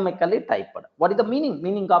dynamically typed? What is the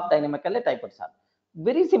meaning of dynamically typed, sir?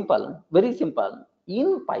 Very simple.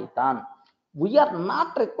 In Python, we are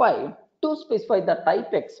not required to specify the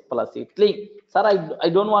type explicitly. Sir, I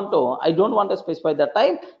don't want to specify the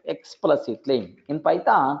type explicitly. In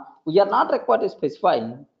Python, we are not required to specify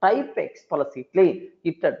type explicitly.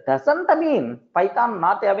 It doesn't mean Python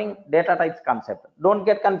not having data types concept. Don't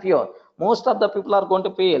get confused. Most of the people are going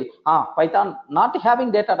to feel, Python not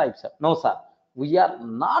having data types. No, sir. We are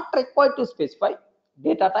not required to specify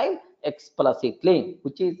data type explicitly,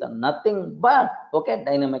 which is nothing but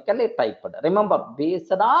dynamically typed. Remember,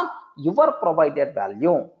 based on your provided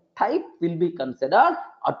value, type will be considered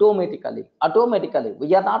automatically.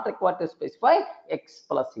 We are not required to specify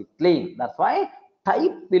explicitly. That's why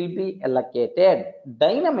type will be allocated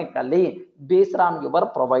dynamically based on your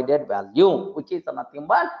provided value, which is nothing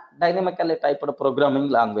but dynamically typed programming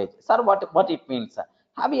language. Sir, what it means?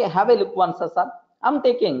 Have a look once, sir. I'm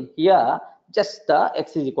taking here just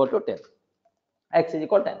x is equal to 10. X is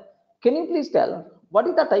equal to 10. Can you please tell what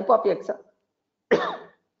is the type of x?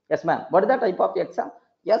 Yes, ma'am. What is the type of x?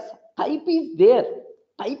 Yes, type is there.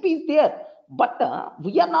 But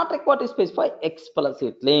we are not required to specify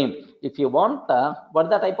explicitly. If you want, what is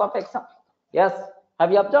the type of x? Yes,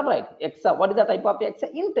 have you observed right? X, what is the type of x?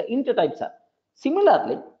 Int type, sir.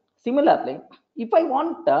 Similarly, If I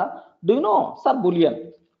want, do you know, sir,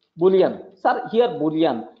 boolean, sir, here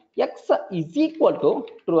boolean, x is equal to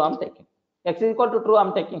true, I'm taking. X is equal to true,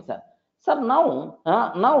 I'm taking, sir. Sir,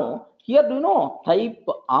 now here, do you know, type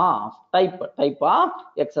of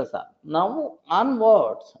x, sir. Now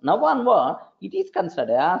onwards, it is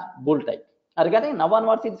considered as bool type. Are you getting? Now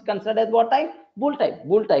onwards, it is considered as what type? Bool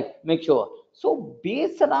type, make sure. So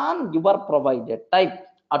based on your provided type,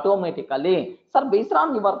 automatically, sir, based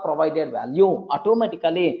on your provided value,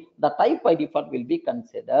 automatically the type by default will be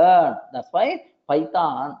considered. That's why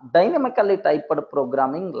Python dynamically typed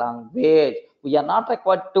programming language. We are not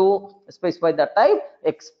required to specify the type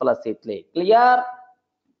explicitly. Clear?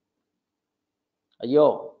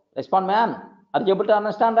 Yo, respond, man. Are you able to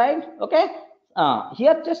understand, right? Okay.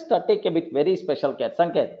 Here just take a bit very special case.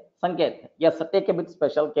 Sanket. Yes, take a bit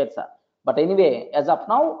special case, sir. But anyway, as of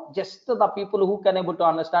now, just the people who can able to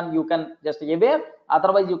understand, you can just aware.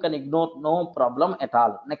 Otherwise, you can ignore, no problem at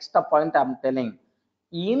all. Next point I'm telling.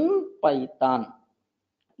 In Python,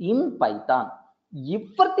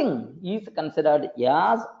 everything is considered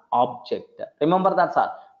as object. Remember that, sir.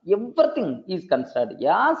 Everything is considered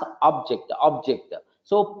as object.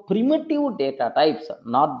 So primitive data types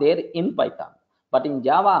not there in Python. But in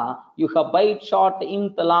Java, you have byte, short,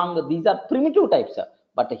 int, long. These are primitive types.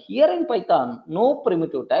 But here in Python, no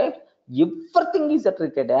primitive types. Everything is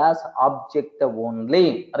treated as object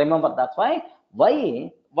only. Remember, that's why.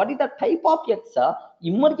 What is the type of x?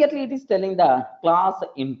 Immediately it is telling the class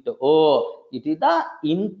int. Oh, it is the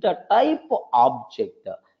int type object.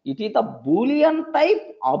 It is the boolean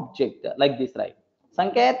type object, like this, right?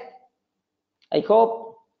 Sanket, I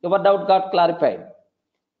hope your doubt got clarified.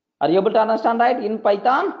 Are you able to understand, right? In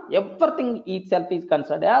Python, everything itself is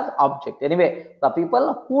considered as object. Anyway, the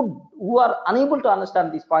people who are unable to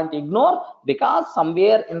understand this point, ignore, because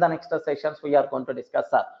somewhere in the next sessions we are going to discuss,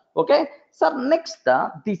 sir. Okay, sir. Next,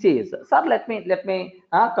 this is, sir. Let me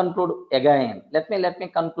conclude again. Let me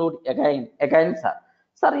conclude again, sir.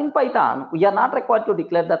 Sir, in Python, we are not required to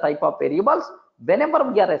declare the type of variables. Whenever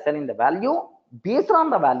we are assigning the value, based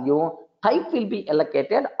on the value, type will be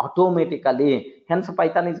allocated automatically. Hence,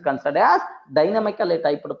 Python is considered as dynamically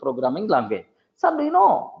typed programming language. So, do you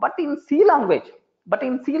know? But in C language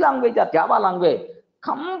or Java language,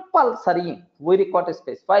 compulsory we require to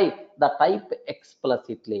specify the type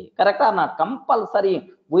explicitly. Correct or not?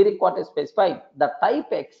 Compulsory we require to specify the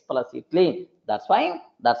type explicitly. That's why,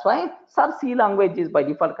 sir, C language is by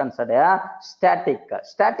default considered a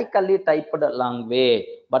statically typed language.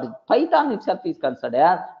 But Python itself is considered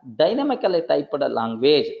a dynamically typed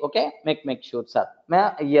language. Okay, make sure, sir.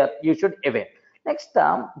 Here you should aware. Next,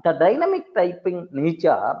 the dynamic typing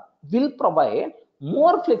nature will provide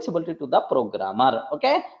more flexibility to the programmer.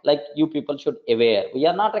 Okay, like you people should aware. We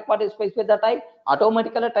are not required to specify the type.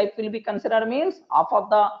 Automatically type will be considered means half of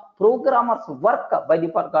the programmer's work by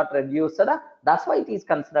default got reduced. That's why it is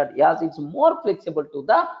considered as it's more flexible to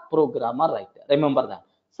the programmer, right? Remember that.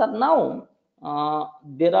 So now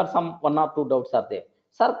there are some 1 or 2 doubts are there.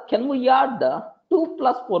 Sir, can we add 2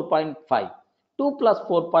 plus 4.5? 2 plus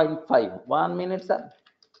 4.5. 1 minute, sir.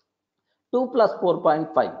 2 plus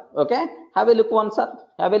 4.5. Okay, have a look once, sir.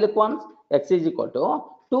 Have a look once. X is equal to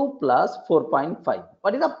 2 plus 4.5.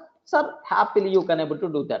 What is the, sir? Happily you can able to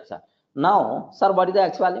do that, sir. Now, sir, what is the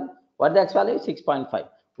x value? What is the x value? 6.5.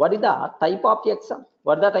 What is the type of x?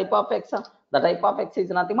 What is the type of x? The type of x is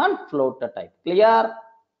nothing but float type. Clear?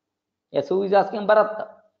 Yes, who is asking? Bharat.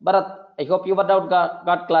 I hope your doubt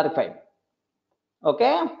got clarified.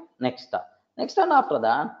 Okay, next and after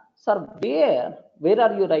that, sir, where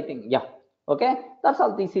are you writing? Yeah, okay, that's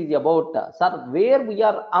all this is about, sir. Where we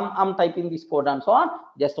are, I'm typing this code and so on.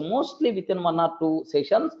 Just mostly within 1 or 2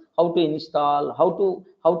 sessions, how to install,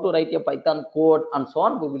 how to write a Python code and so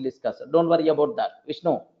on, we will discuss. Don't worry about that,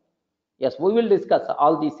 Vishnu. Yes, we will discuss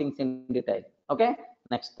all these things in detail. Okay,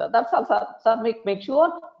 next, that's all, sir. Sir, make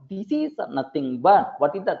sure this is nothing but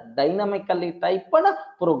what is the dynamically typed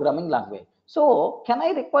programming language. So, can I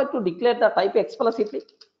require to declare the type explicitly?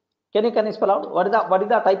 Can you spell out what is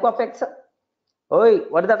the type of x? Oi,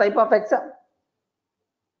 what is the type of x?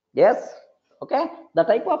 Yes. Okay, the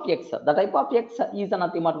type of x is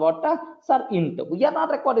nothing but what, sir? Int. We are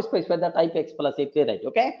not required to specify the type explicitly, right?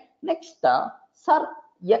 Okay. Next, sir,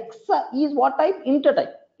 x is what type? Int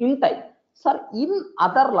type. Sir, in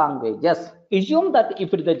other languages, assume that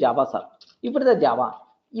if it is the Java, sir,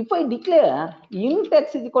 if I declare int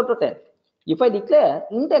x is equal to 10, if I declare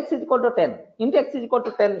int x is equal to 10,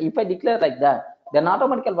 if I declare like that, then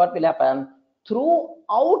automatically what will happen?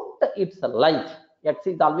 Throughout its life, x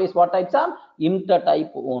is always what types are? Int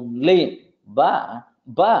type only. But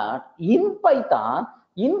in Python,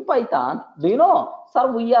 In Python, do you know,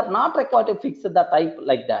 sir, we are not required to fix the type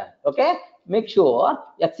like that. Okay, make sure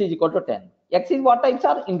x is equal to 10. X is what type,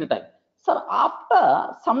 sir? Int type. Sir,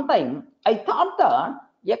 after some time, I thought that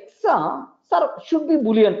x, sir, should be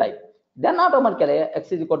Boolean type. Then automatically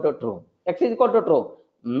x is equal to true. X is equal to true.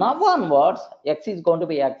 Now onwards, x is going to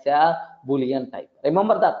be x as Boolean type.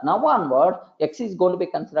 Remember that. Now onwards, x is going to be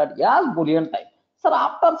considered as Boolean type. Sir,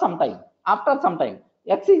 after some time,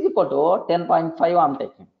 x is equal to 10.5 I'm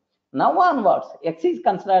taking. Now onwards, x is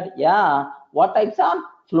considered, what types are?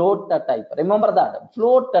 Float type. Remember that.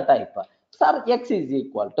 Float type. Sir, x is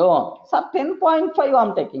equal to, sir, 10.5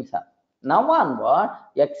 I'm taking, sir. Now onward,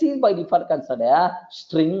 x is by default considered a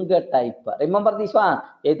string type. Remember this one,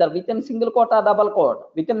 either within single quote or double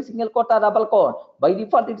quote. Within single quote or double quote. By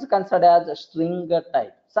default, it's considered as a string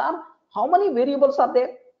type. Sir, how many variables are there?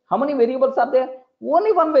 How many variables are there?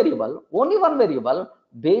 Only one variable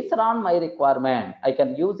based on my requirement. I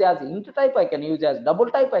can use as int type, I can use as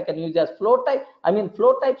double type, I can use as float type,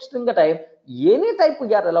 float type, string type. Any type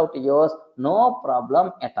we are allowed to use, no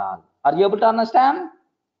problem at all. Are you able to understand?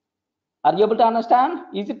 Are you able to understand?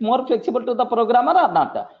 Is it more flexible to the programmer or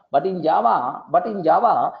not? But in Java,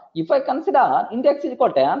 if I consider int x is equal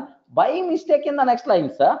to 10, by mistake in the next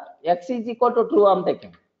line, sir, x is equal to true I'm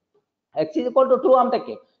taking. X is equal to true I'm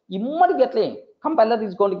taking. Immediately, compiler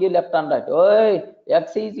is going to give left and right. Oh,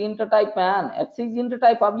 x is int type, man. X is int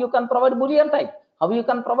type. How you can provide Boolean type? How you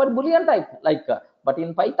can provide Boolean type? Like, but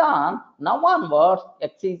in Python, now onwards,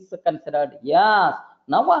 x is considered yes.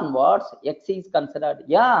 Now onwards, x is considered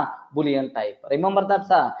Boolean type. Remember that,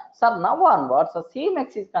 sir. Sir, now onwards, the same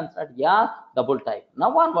x is considered double type.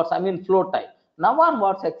 Now onwards, float type. Now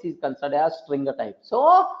onwards, x is considered as string type.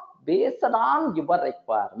 So based on your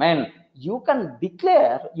requirement, you can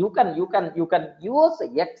declare, you can use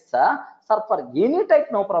x, sir, for any type,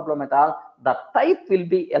 no problem at all. The type will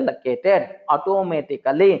be allocated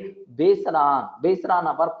automatically based on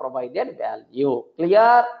our provided value.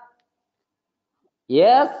 Clear?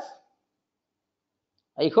 Yes,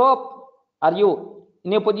 I hope. Are you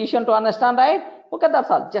in a position to understand, right? Okay, that's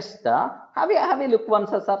all. Just have a look once,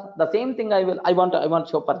 sir. The same thing I want to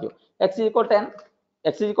show for you. X is equal to 10.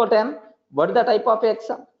 X is equal to 10. What is the type of x?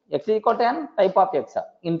 X is equal to 10. Type of x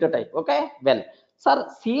into type. Okay. Well, sir,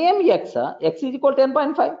 same x. X is equal to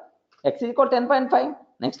 10.5. X is equal to 10.5.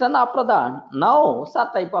 Next one after that. Now, sir,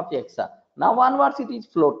 type of x. Now onwards it is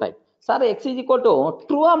float type. Sir, x is equal to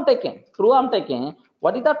true I'm taking. True I'm taking.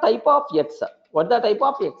 What is the type of x? What is the type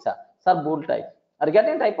of x? Sir, bool type. Are you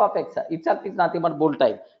getting type of x? Itself is nothing but bool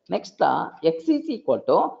type. Next, x is equal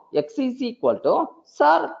to,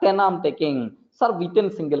 sir, 10 I'm taking. Sir, within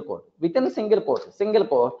single quote. Single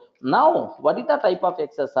quote. Now, what is the type of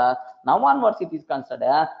x, sir? Now onwards it is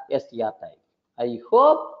considered str type. I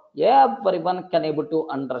hope everyone can able to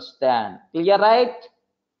understand. Clear, right?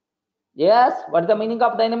 Yes, what is the meaning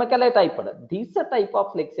of dynamically typed? This type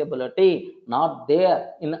of flexibility not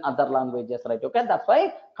there in other languages, right? Okay, that's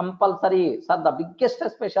why compulsory, sir, the biggest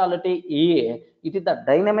specialty is it is the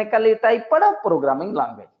dynamically typed programming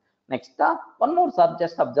language. Next, one more, sir,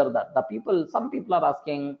 just observe that some people are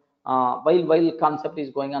asking while concept is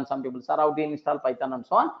going on, some people, sir, how do you install Python and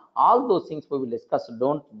so on. All those things we will discuss.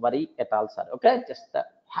 Don't worry at all, sir. Okay, just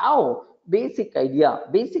how basic idea,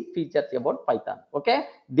 basic features about Python. Okay,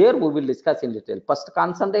 there we will discuss in detail. First,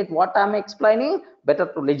 concentrate what I am explaining. Better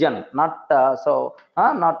to listen, not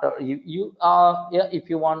if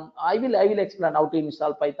you want, I will explain how to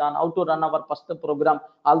install Python, how to run our first program.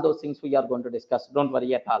 All those things we are going to discuss. Don't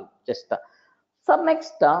worry at all. Just sir,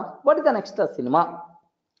 next, what is the next cinema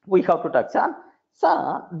we have to touch on?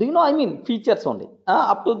 Sir, do you know? Features only.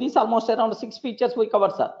 Up to this, almost around 6 features we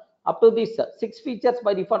covered, sir. Up to this 6 features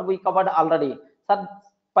by default we covered already. Sir,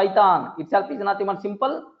 Python itself is nothing but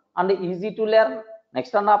simple and easy to learn.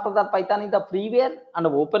 Next and after that, Python is the freeware and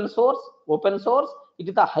open source. It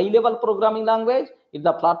is the high level programming language. It is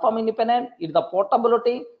the platform independent. It is the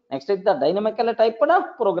portability. Next is the dynamically typed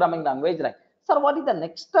programming language, right? Sir, what is the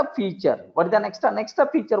next feature? What is the next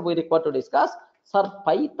feature we require to discuss? Sir,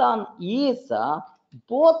 Python is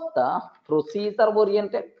both procedure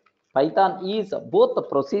oriented. Python is both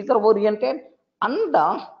procedure oriented and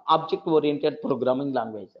object oriented programming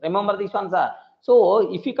language. Remember this one, sir.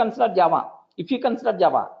 So if you consider Java,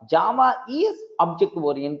 Java is object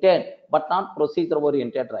oriented but not procedure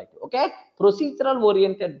oriented, right? Okay, procedural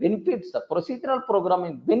oriented benefits, procedural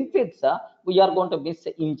programming benefits we are going to miss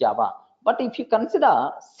in Java. But if you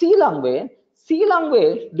consider C language, do you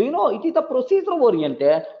know it is the procedure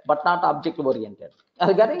oriented but not object oriented?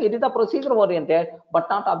 It is the procedure oriented but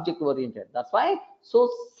not object oriented. That's why. So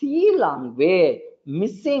C language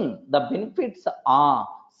missing the benefits are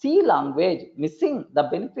C language missing the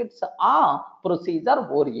benefits are procedure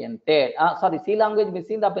oriented. C language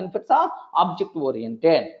missing the benefits are object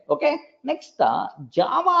oriented. Okay. Next,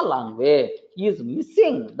 Java language is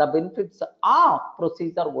missing the benefits are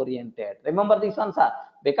procedure oriented. Remember this one, sir,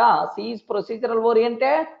 because C is procedural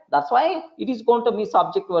oriented. That's why it is going to miss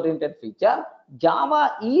object oriented feature.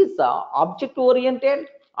 Java is object oriented.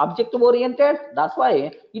 That's why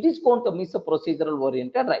it is going to miss a procedural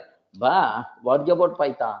oriented, right? But what about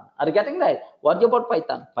Python? Are you getting right? What about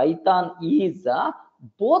Python? Python is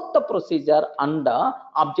both the procedure and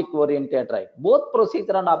object oriented, right? Both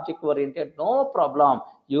procedure and object oriented, no problem.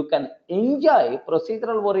 You can enjoy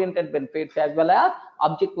procedural oriented benefits as well as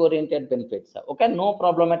object oriented benefits. Okay, no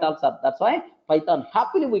problem at all, sir. That's why Python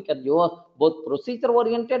happily we can use both procedure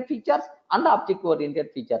oriented features and object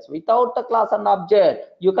oriented features. Without the class and object,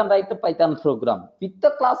 you can write the Python program. With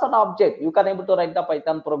the class and object, you can able to write the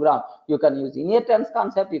Python program. You can use inheritance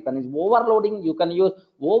concept, you can use overloading, you can use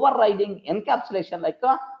overriding, encapsulation, like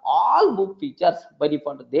all book features by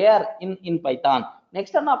default there in Python.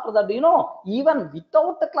 Next, and after that, even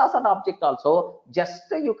without the class and object also, just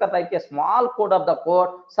you can write a small code of the code,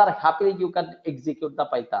 sir, happily you can execute the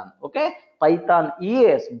Python. Okay, Python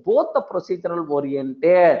is both the procedural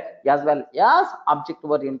oriented as well as object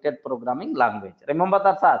oriented programming language. Remember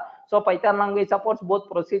that, sir. So Python language supports both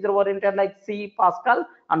procedure oriented like C, Pascal,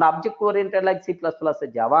 and object oriented like C++,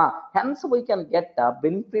 Java. Hence, we can get the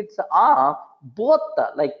benefits of both,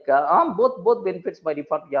 like both benefits by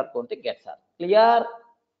default we are going to get, sir. Clear?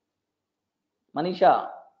 Manisha,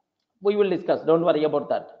 we will discuss. Don't worry about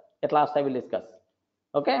that. At last, I will discuss.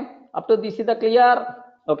 Okay. Up to this is the clear.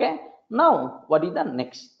 Okay. Now, what is the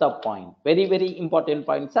next point? Very, very important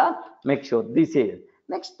point, sir. Make sure this is.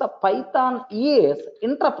 Next, the Python is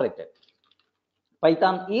interpreted.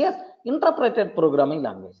 Python is interpreted programming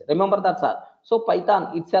language. Remember that, sir. So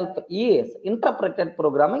Python itself is interpreted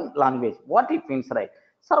programming language. What it means, right?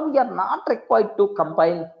 Sir, we are not required to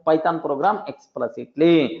compile Python program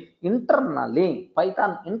explicitly. Internally,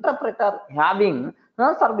 Python interpreter having,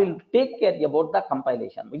 sir, will take care about the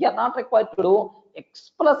compilation. We are not required to do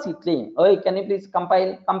explicitly. Oh, can you please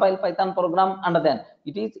compile Python program, and then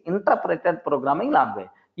it is interpreted programming language.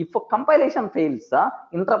 If a compilation fails,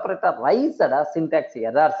 interpreter raised syntax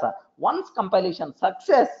errors. Once compilation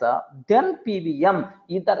success, then PVM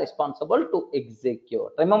is the responsible to execute.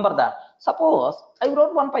 Remember that. Suppose I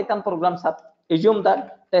wrote one Python program, sir. Assume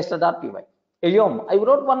that test.py. Assume I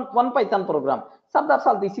wrote one Python program. Sir, that's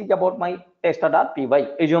all. This is about my test.py.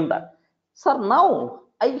 Assume that. Sir, now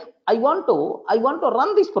I want to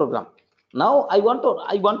run this program. Now I want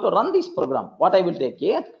to run this program. What I will take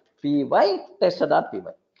here? Py test.py.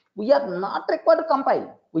 We are not required to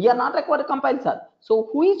compile. We are not required to compile, sir. So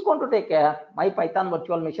who is going to take care? My Python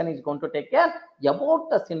virtual machine is going to take care about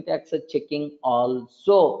the syntax checking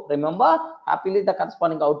also. Remember, happily the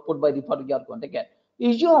corresponding output by default you are going to get.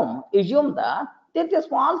 Assume that there is a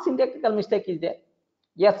small syntactical mistake is there.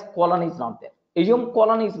 Yes, colon is not there. Assume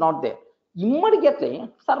colon is not there. Immediately,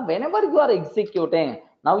 sir, whenever you are executing,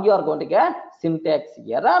 now you are going to get syntax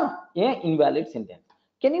error, invalid syntax.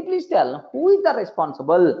 Can you please tell who is the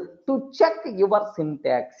responsible to check your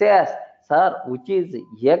syntaxes? Sir, which is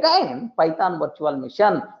again Python virtual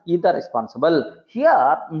machine is the responsible.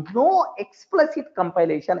 Here, no explicit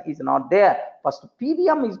compilation is not there. First,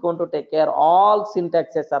 PVM is going to take care all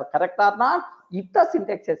syntaxes are correct or not. If the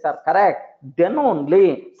syntaxes are correct, then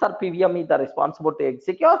only, sir, PVM is the responsible to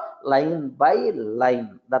execute line by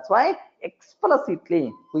line. That's why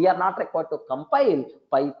explicitly we are not required to compile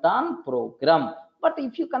Python program. But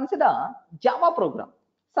if you consider Java program,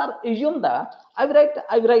 sir, assume that I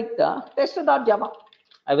write test.java.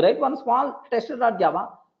 I write one small test.java.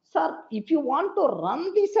 Sir, if you want to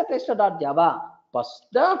run this test.java,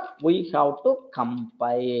 first we have to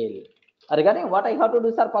compile. Regarding what I have to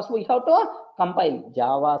do, sir, first we have to compile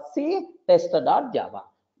Java C test.java.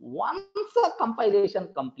 Once the compilation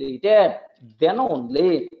completed, then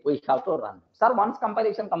only we have to run. Sir, once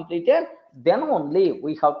compilation completed, then only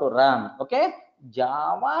we have to run. Okay.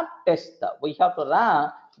 Java test, we have to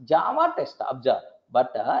run Java test, observe.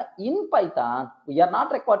 But in Python, we are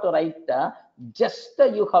not required to write just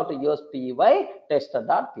you have to use py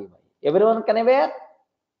test.py. Everyone can aware?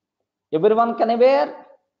 Everyone can aware?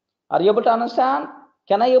 Are you able to understand?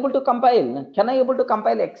 Can I able to compile? Can I able to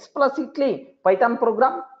compile explicitly Python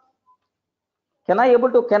program?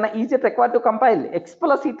 Is it required to compile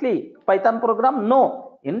explicitly Python program? No.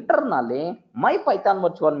 Internally, my Python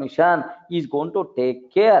virtual machine is going to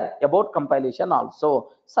take care about compilation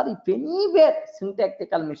also. Sir, if anywhere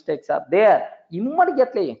syntactical mistakes are there,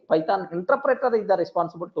 immediately Python interpreter is the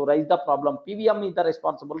responsible to raise the problem. PVM is the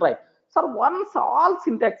responsible, right? So once all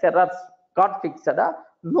syntax errors got fixed,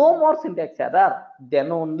 no more syntax error,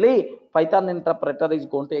 then only Python interpreter is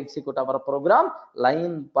going to execute our program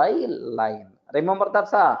line by line. Remember,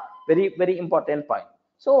 that's a very important point.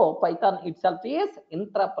 So Python itself is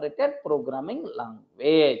interpreted programming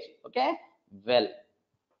language. Okay, well,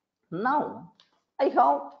 now I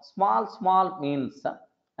have small means.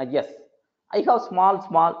 Yes, I have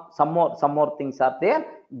small some more things are there.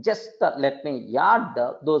 Just let me add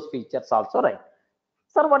those features also, right?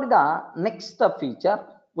 Sir, what is the next feature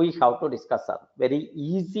we have to discuss, sir? Very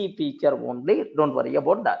easy feature only. Don't worry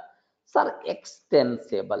about that. Sir,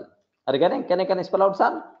 extensible. Are you getting? Can I spell out,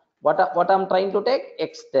 sir? What I'm trying to take?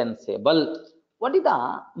 Extensible. What is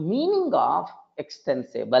the meaning of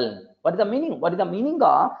extensible? What is the meaning? What is the meaning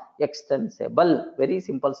of extensible? Very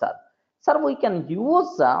simple, sir. Sir, we can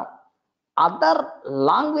use other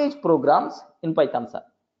language programs in Python, sir.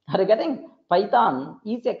 Are you getting? Python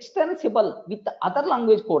is extensible with other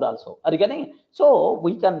language code also. Are you getting? So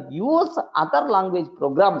we can use other language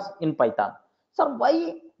programs in Python. So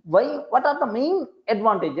why? What are the main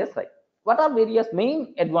advantages, right? What are various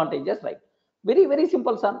main advantages, right? Very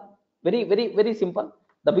simple, sir. Very simple.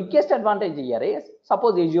 The biggest advantage here is,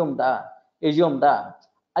 suppose assume that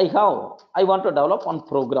I want to develop one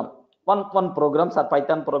program. One program, sir,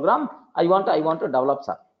 Python program. I want to develop,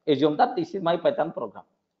 sir. Assume that this is my Python program.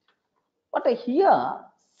 But here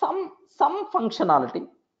some functionality,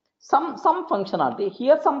 some functionality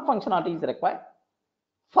here, some functionality is required.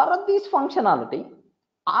 For this functionality,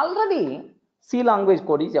 already C language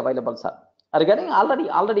code is available, sir. Are you getting?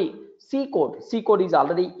 Already C code is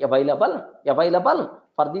already available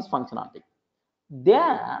for this functionality.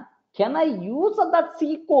 Then can I use that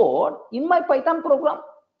C code in my Python program?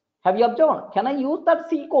 Have you observed? Can I use that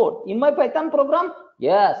C code in my Python program?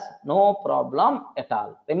 Yes, no problem at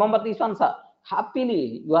all. Remember this one, sir.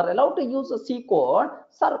 Happily, you are allowed to use a C code,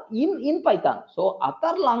 sir, in Python. So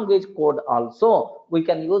other language code also we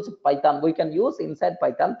can use Python. We can use inside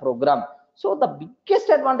Python program. So the biggest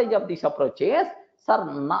advantage of this approach is, sir,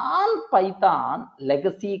 non-Python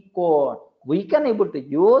legacy code we can able to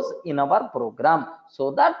use in our program,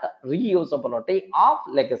 so that reusability of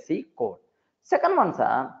legacy code. Second one,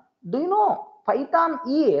 sir, do you know Python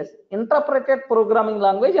is interpreted programming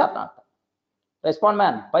language or not? Respond,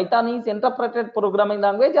 man. Python is interpreted programming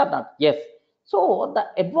language or not? Yes. So the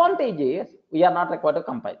advantage is we are not required to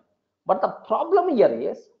compile. But the problem here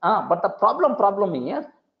is, problem is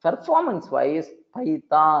performance wise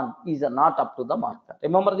Python is not up to the mark.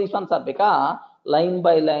 Remember this one, sir, because line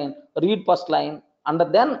by line, read first line, and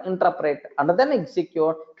then interpret, and then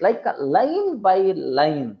execute, like line by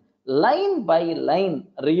line,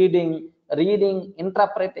 reading,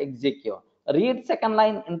 interpret, execute. Read second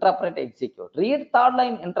line, interpret, execute. Read third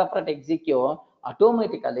line, interpret, execute.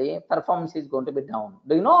 Automatically performance is going to be down.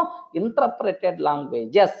 Do you know? Interpreted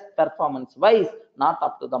languages performance wise not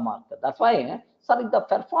up to the mark. That's why, sir, if the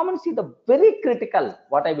performance is the very critical,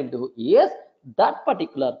 what I will do is that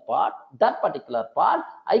particular part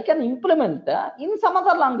I can implement in some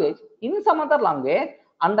other language,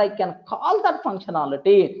 and I can call that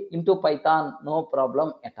functionality into Python, no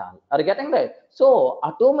problem at all. Are you getting that? So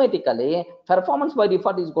automatically performance by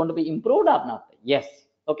default is going to be improved or not? Yes.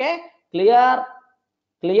 Okay, clear?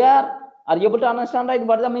 Are you able to understand, right?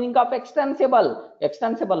 What is the meaning of extensible?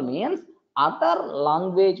 Extensible means other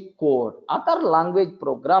language code, other language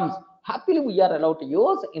programs, happily we are allowed to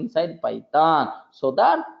use inside Python, so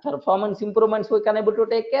that performance improvements we can able to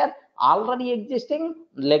take care. Already existing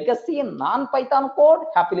legacy non-Python code,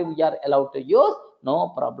 happily we are allowed to use, no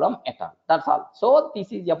problem at all. That's all. So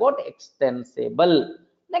this is about extensible.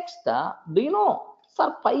 Next, do you know,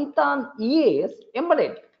 sir, Python is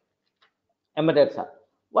embedded, sir.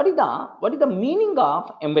 What is the meaning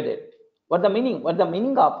of embedded? What the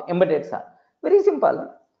meaning of embedded, sir? Very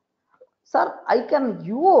simple, sir. I can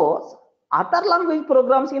use other language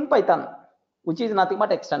programs in Python, which is nothing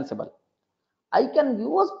but extensible. I can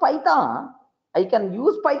use Python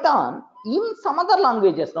in some other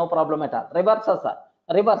languages, no problem at all. Reverse,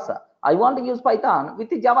 sir. I want to use Python with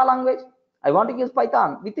the Java language.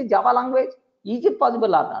 Is it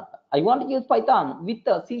possible or not? I want to use Python with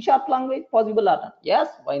the C# language, possible or not? Yes,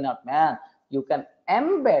 why not, man? You can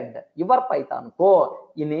embed your Python code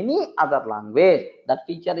in any other language. That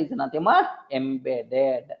feature is nothing but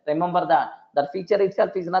embedded. Remember that feature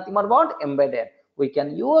itself is nothing but what? Embedded. We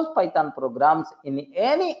can use Python programs in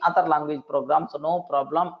any other language programs, no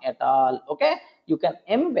problem at all. Okay, you can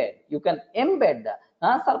embed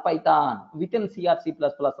sir, Python within C or C++,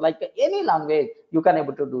 like any language you can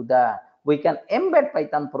able to do that. we can embed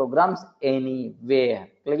Python programs anywhere.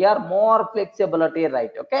 Clear? More flexibility,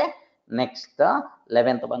 right? Okay. Next,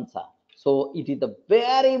 11th one, sir. So it is the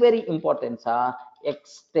very important, sir.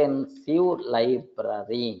 Extensive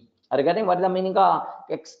library. Regarding what is the meaning of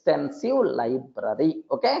extensive library?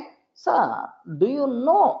 Okay. Sir, do you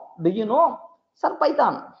know? Sir,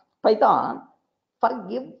 Python for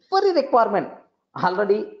every requirement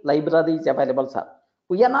already library is available, sir.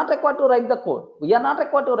 We are not required to write the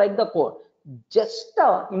code. Just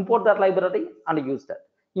import that library and use that.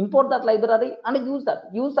 Import that library and use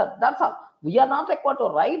that. That's all. We are not required to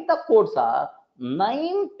write the code, sir.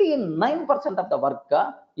 99% of the work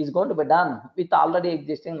is going to be done with already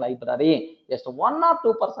existing library. Just 1 or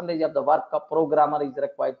 2% of the work a programmer is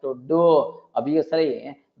required to do.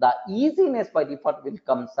 Obviously, the easiness by default will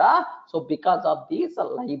come, sir. So because of these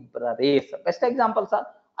libraries, best example, sir,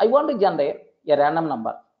 I want to generate a random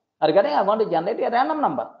number. Regarding I want to generate a random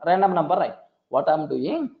number, right? What I'm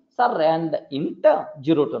doing, sir, rand int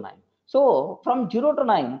 0 to 9. So from 0 to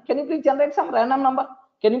 9, can you please generate some random number?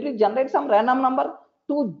 To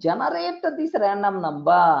generate this random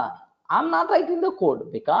number, I'm not writing the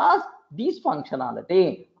code because this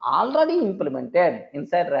functionality already implemented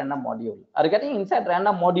inside random module. Are you getting inside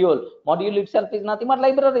random module? Module itself is nothing but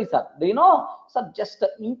library, sir. Do you know? So just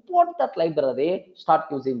import that library, start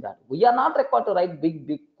using that. We are not required to write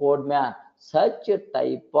big code, man. Such a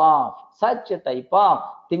type of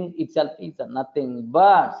thing itself is nothing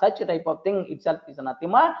but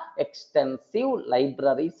extensive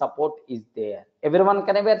library support is there. Everyone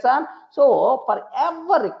can aware, sir. So for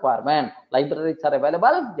every requirement, libraries are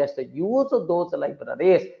available. Just use those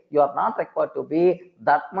libraries. You are not required to be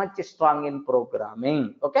that much strong in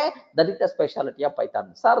programming. Okay, that is the specialty of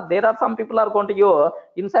Python, sir. There are some people are going to use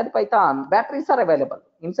inside Python. Batteries are available.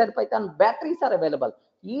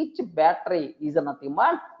 Each battery is nothing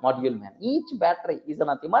but module, man. Each battery is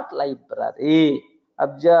nothing but library.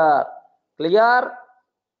 Observe. Clear?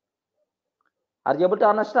 Are you able to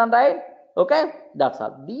understand, right? Okay, that's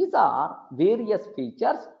all. These are various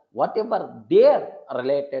features, whatever they are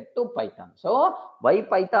related to Python. So why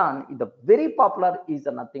Python is the very popular is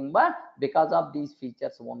nothing but because of these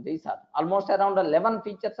features only, sir. Almost around 11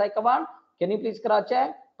 features I covered. Can you please cross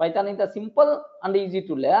check? Python is a simple and easy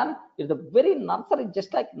to learn. It's a very nursery,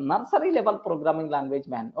 just like nursery level programming language,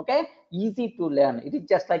 man. Okay, easy to learn. It is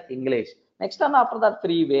just like English. Next one after that,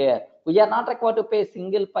 freeware. We are not required to pay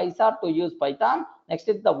single paisa to use Python. Next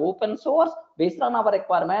is the open source. Based on our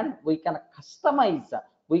requirement, we can customize.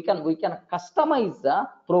 We can customize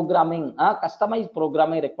programming, customize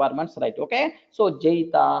programming requirements, right? Okay. So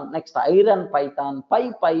Jython, next Iron Python,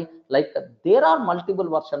 PyPy, like there are multiple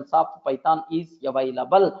versions of Python is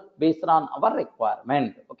available based on our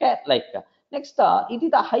requirement. Okay, like next, it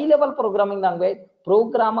is a high-level programming language,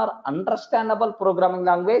 programmer understandable programming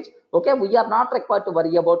language. Okay, we are not required to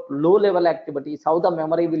worry about low-level activities, how the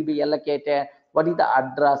memory will be allocated, what is the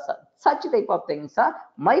address, such type of things.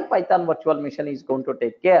 My Python virtual machine is going to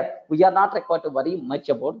take care. We are not required to worry much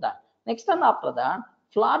about that. Next one after that,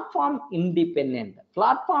 platform independent.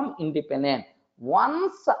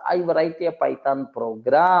 Once I write a Python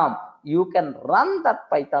program, you can run that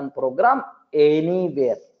Python program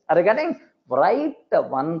anywhere. Are you getting? Write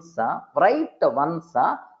once,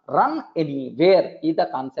 run anywhere is the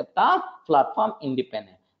concept of platform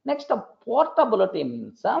independent. Next, portability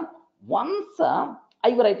means once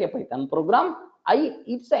I write a Python program,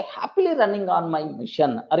 it's a happily running on my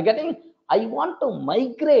machine. Are you getting? I want to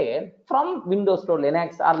migrate from Windows to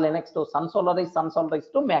Linux or Linux to Sun Solaris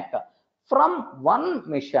to Mac. From one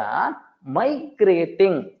machine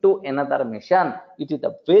migrating to another machine, it is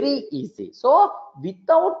very easy. So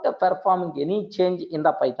without performing any change in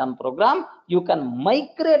the Python program, you can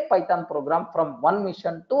migrate Python program from one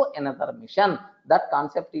machine to another machine. That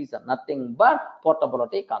concept is nothing but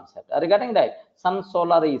portability concept. Regarding that, Sun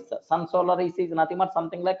Solaris is nothing but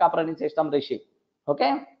something like operating system regime.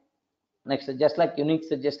 Okay. Next, just like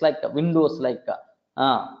Unix, just like Windows, like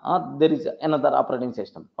there is another operating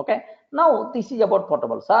system. Okay, now this is about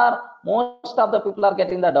portable, sir. Most of the people are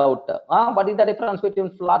getting the doubt. What is the difference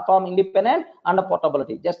between platform independent and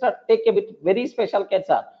portability? Just take a bit very special case,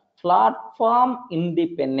 sir. Platform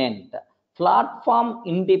independent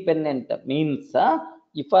means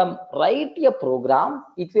if I write a program,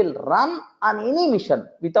 it will run on any mission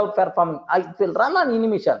without performing. It will run on any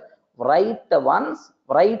mission. Write once,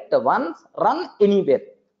 run anywhere.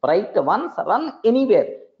 Write once, run anywhere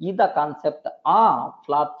is the concept of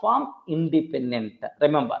platform independent.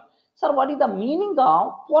 Remember, sir, what is the meaning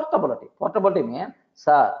of portability? Portability means,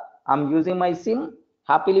 sir, I'm using my SIM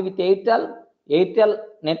happily with Airtel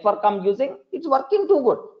network I'm using, it's working too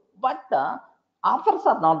good. but offers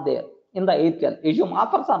are not there in the Airtel. Assume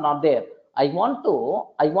offers are not there. I want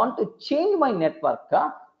to change my network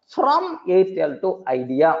from Airtel to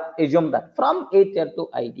Idea. Assume that from Airtel to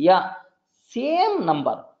Idea, same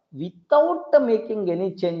number, without making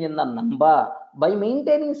any change in the number, by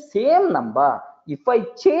maintaining same number, if I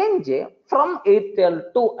change from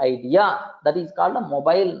Airtel to Idea, that is called a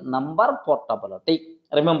mobile number portability.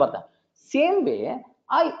 Remember that. Same way,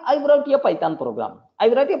 I wrote a Python program.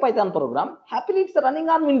 Happily it's running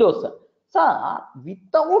on Windows. So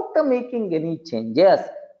without making any changes,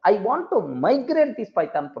 I want to migrate this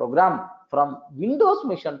Python program from Windows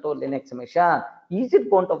machine to Linux machine. Is it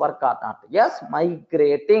going to work or not? Yes,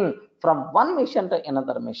 migrating from one machine to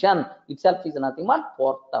another machine itself is nothing but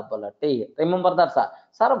portability. Remember that, sir.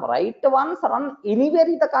 Sir, right once run anywhere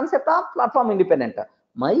is the concept of platform independent.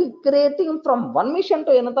 Migrating from one machine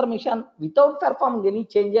to another machine without performing any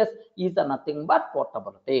changes is nothing but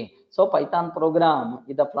portability. So Python program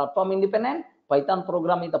is the platform independent. Python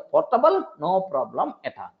program is the portable, no problem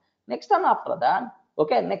at all. Next and after that,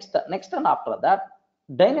 okay, next and after that,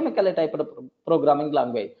 dynamically typed programming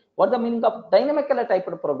language. What is the meaning of dynamically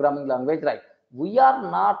typed programming language? Right? We are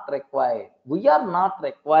not required,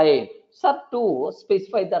 sir, to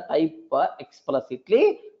specify the type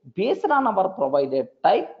explicitly. Based on our provided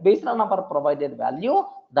type, based on our provided value,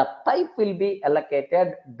 the type will be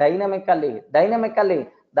allocated dynamically.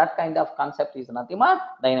 That kind of concept is nothing but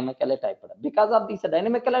dynamically typed. Because of this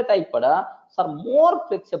dynamically typed, sir, more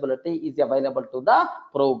flexibility is available to the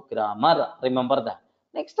programmer. Remember that.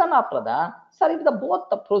 Next and after that, sir, it is both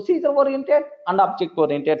the procedure oriented and object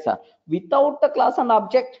oriented, sir. Without the class and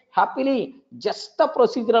object, happily just the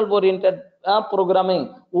procedural oriented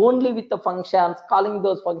programming, only with the functions, calling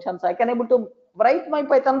those functions, I can able to write my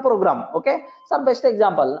Python program. Okay, sir, best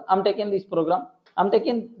example, I'm taking this program,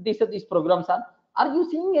 this program, sir. Are you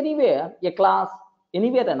seeing anywhere a class,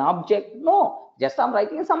 anywhere an object? No, just I'm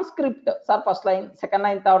writing some script, sir, first line, second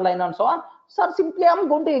line, third line, and so on. Sir, simply I'm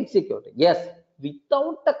going to execute. Yes,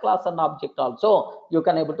 without the class and object also you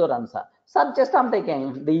can able to run, sir. Sir, just I'm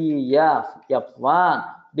taking def f1,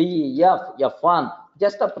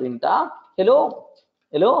 just a print hello,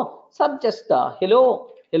 sir, just hello,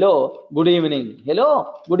 good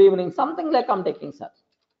evening, something like I'm taking, sir.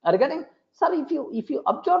 Are you getting? Sir, if you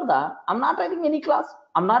observe that I'm not writing any class,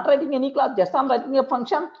 just I'm writing a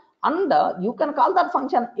function, and you can call that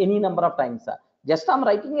function any number of times, sir. Just I'm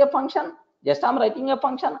writing a function,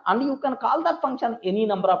 and you can call that function any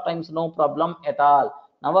number of times, no problem at all.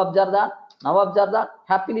 Now observe that,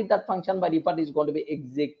 happily that function by default is going to be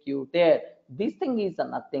executed. This thing is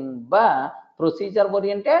nothing but procedure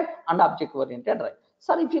oriented and object oriented, right?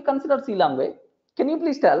 Sir, if you consider C language, can you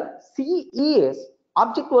please tell C is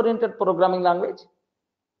object oriented programming language?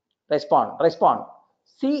 Respond.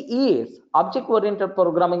 C is object oriented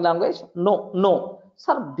programming language? No,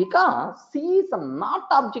 sir, because C is not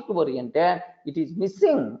object oriented, it is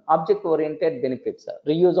missing object oriented benefits, sir.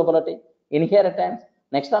 Reusability, inheritance.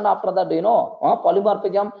 Next and after that,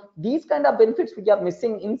 polymorphism, these kind of benefits which are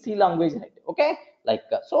missing in C language, right? Okay, like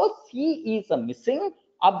so C is missing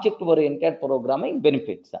object oriented programming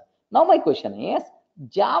benefits. Now my question is,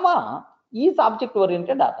 Java is object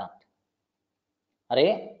oriented or not?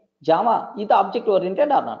 Java is object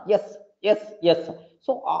oriented or not? Yes.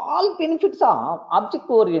 So all benefits are object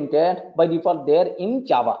oriented by default there in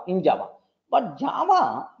Java. But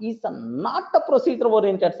Java is not a procedural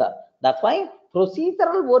oriented, sir. That's why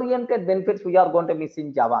procedural oriented benefits we are going to miss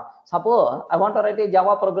in Java. Suppose I want to write a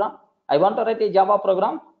Java program.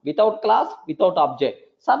 Without class, without object.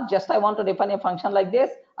 Sir, just I want to define a function like this.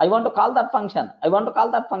 I want to call that function.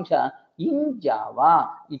 In Java,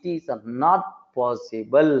 it is not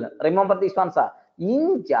possible. Remember this one, sir.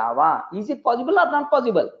 In Java, is it possible or not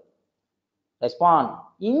possible? Respond.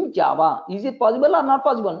 In Java, is it possible or not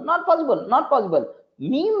possible? Not possible.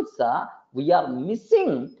 Means we are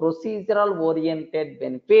missing procedural oriented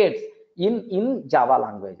benefits in Java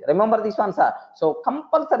language. Remember this one, sir. So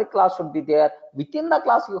compulsory class should be there. Within the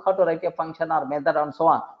class, you have to write a function or method and so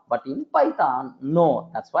on. But in Python, no.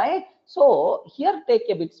 That's why. So here take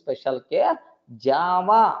a bit special care.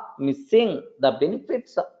 Java missing the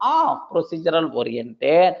benefits of procedural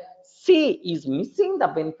oriented. C is missing the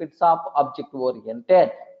benefits of object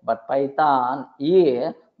oriented. But Python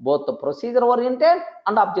is both the procedure oriented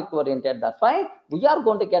and object oriented. That's why we are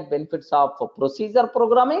going to get benefits of procedure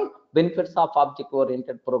programming, benefits of object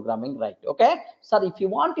oriented programming, right? Okay, sir, if you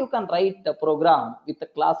want, you can write the program with the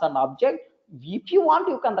class and object. If you want,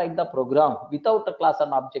 you can write the program without a class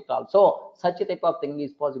and object also. Such a type of thing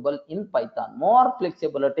is possible in Python. More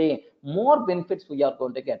flexibility, more benefits we are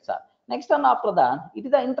going to get, sir. Next one after that, it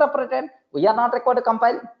is interpreted. We are not required to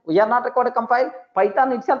compile. We are not required to compile.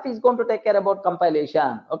 Python itself is going to take care about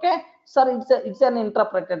compilation. Okay, sir, it's an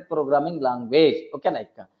interpreted programming language. Okay,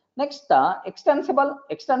 like next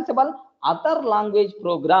extensible other language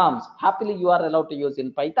programs. Happily, you are allowed to use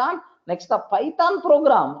in Python. Next, the Python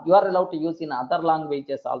program you are allowed to use in other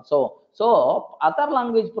languages also. So other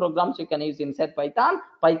language programs you can use inside Python.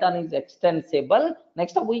 Python is extensible.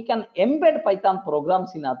 Next, we can embed Python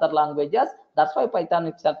programs in other languages. That's why Python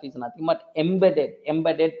itself is nothing but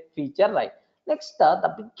embedded feature, right? Next, the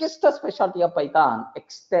biggest specialty of Python,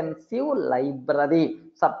 extensive library.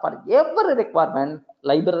 So for every requirement,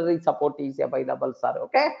 library support is available, sir.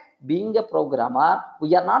 Okay, being a programmer,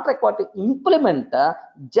 we are not required to implement,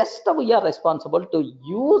 just we are responsible to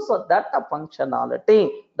use that functionality.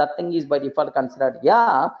 That thing is by default considered.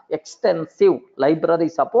 Yeah, extensive library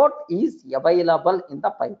support is available in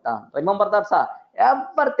the Python. Remember that, sir.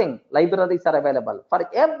 Everything, libraries are available. For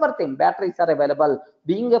everything, batteries are available.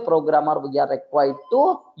 Being a programmer, we are required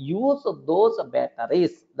to use those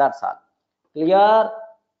batteries. That's all. Clear?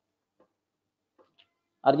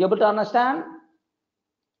 Are you able to understand?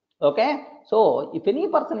 Okay, so if any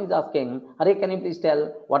person is asking, Hare, can you please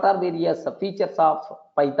tell what are various features of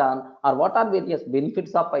Python or what are various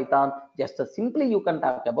benefits of Python? Just simply you can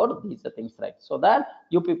talk about these things, right? So that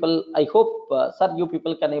you people, I hope, sir, you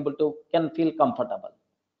people can feel comfortable.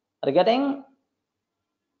 Are you getting?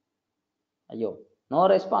 Ayo, no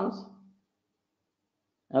response.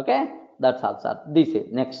 Okay, that's all, sir. This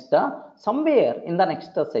is next. Somewhere in the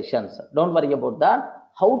next sessions, don't worry about that.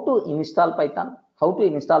 How to install Python? How to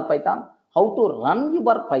install Python? How to run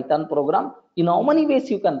your Python program? In how many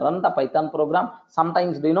ways you can run the Python program?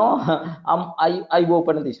 Sometimes, you know, I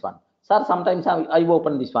open this one, sir. Sometimes I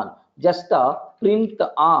open this one. Just print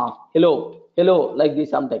off hello like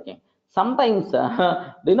this. I'm taking. Sometimes,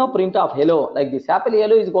 you know, print off hello like this. Happily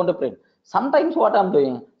hello is going to print. Sometimes what I'm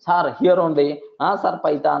doing, sir, here only, sir,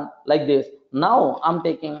 Python like this. Now I'm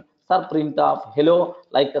taking, sir, print off hello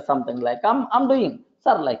like something like I'm doing,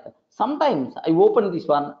 sir, like sometimes I open this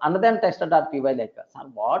one and then tester.py like, sir,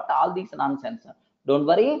 what all these nonsense? Don't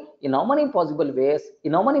worry. In how many possible ways?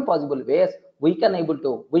 We can able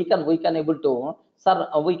to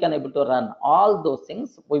run all those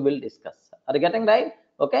things. We will discuss. Are you getting right?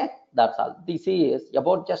 Okay, that's all. This is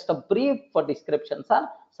about just a brief description, sir.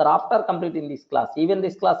 Sir, after completing this class, even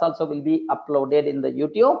this class also will be uploaded in the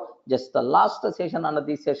YouTube. Just the last session and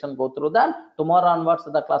this session, go through that. Tomorrow onwards,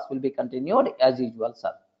 the class will be continued as usual,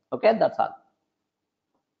 sir. Okay, that's all.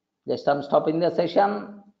 Just I'm stopping the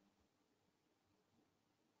session.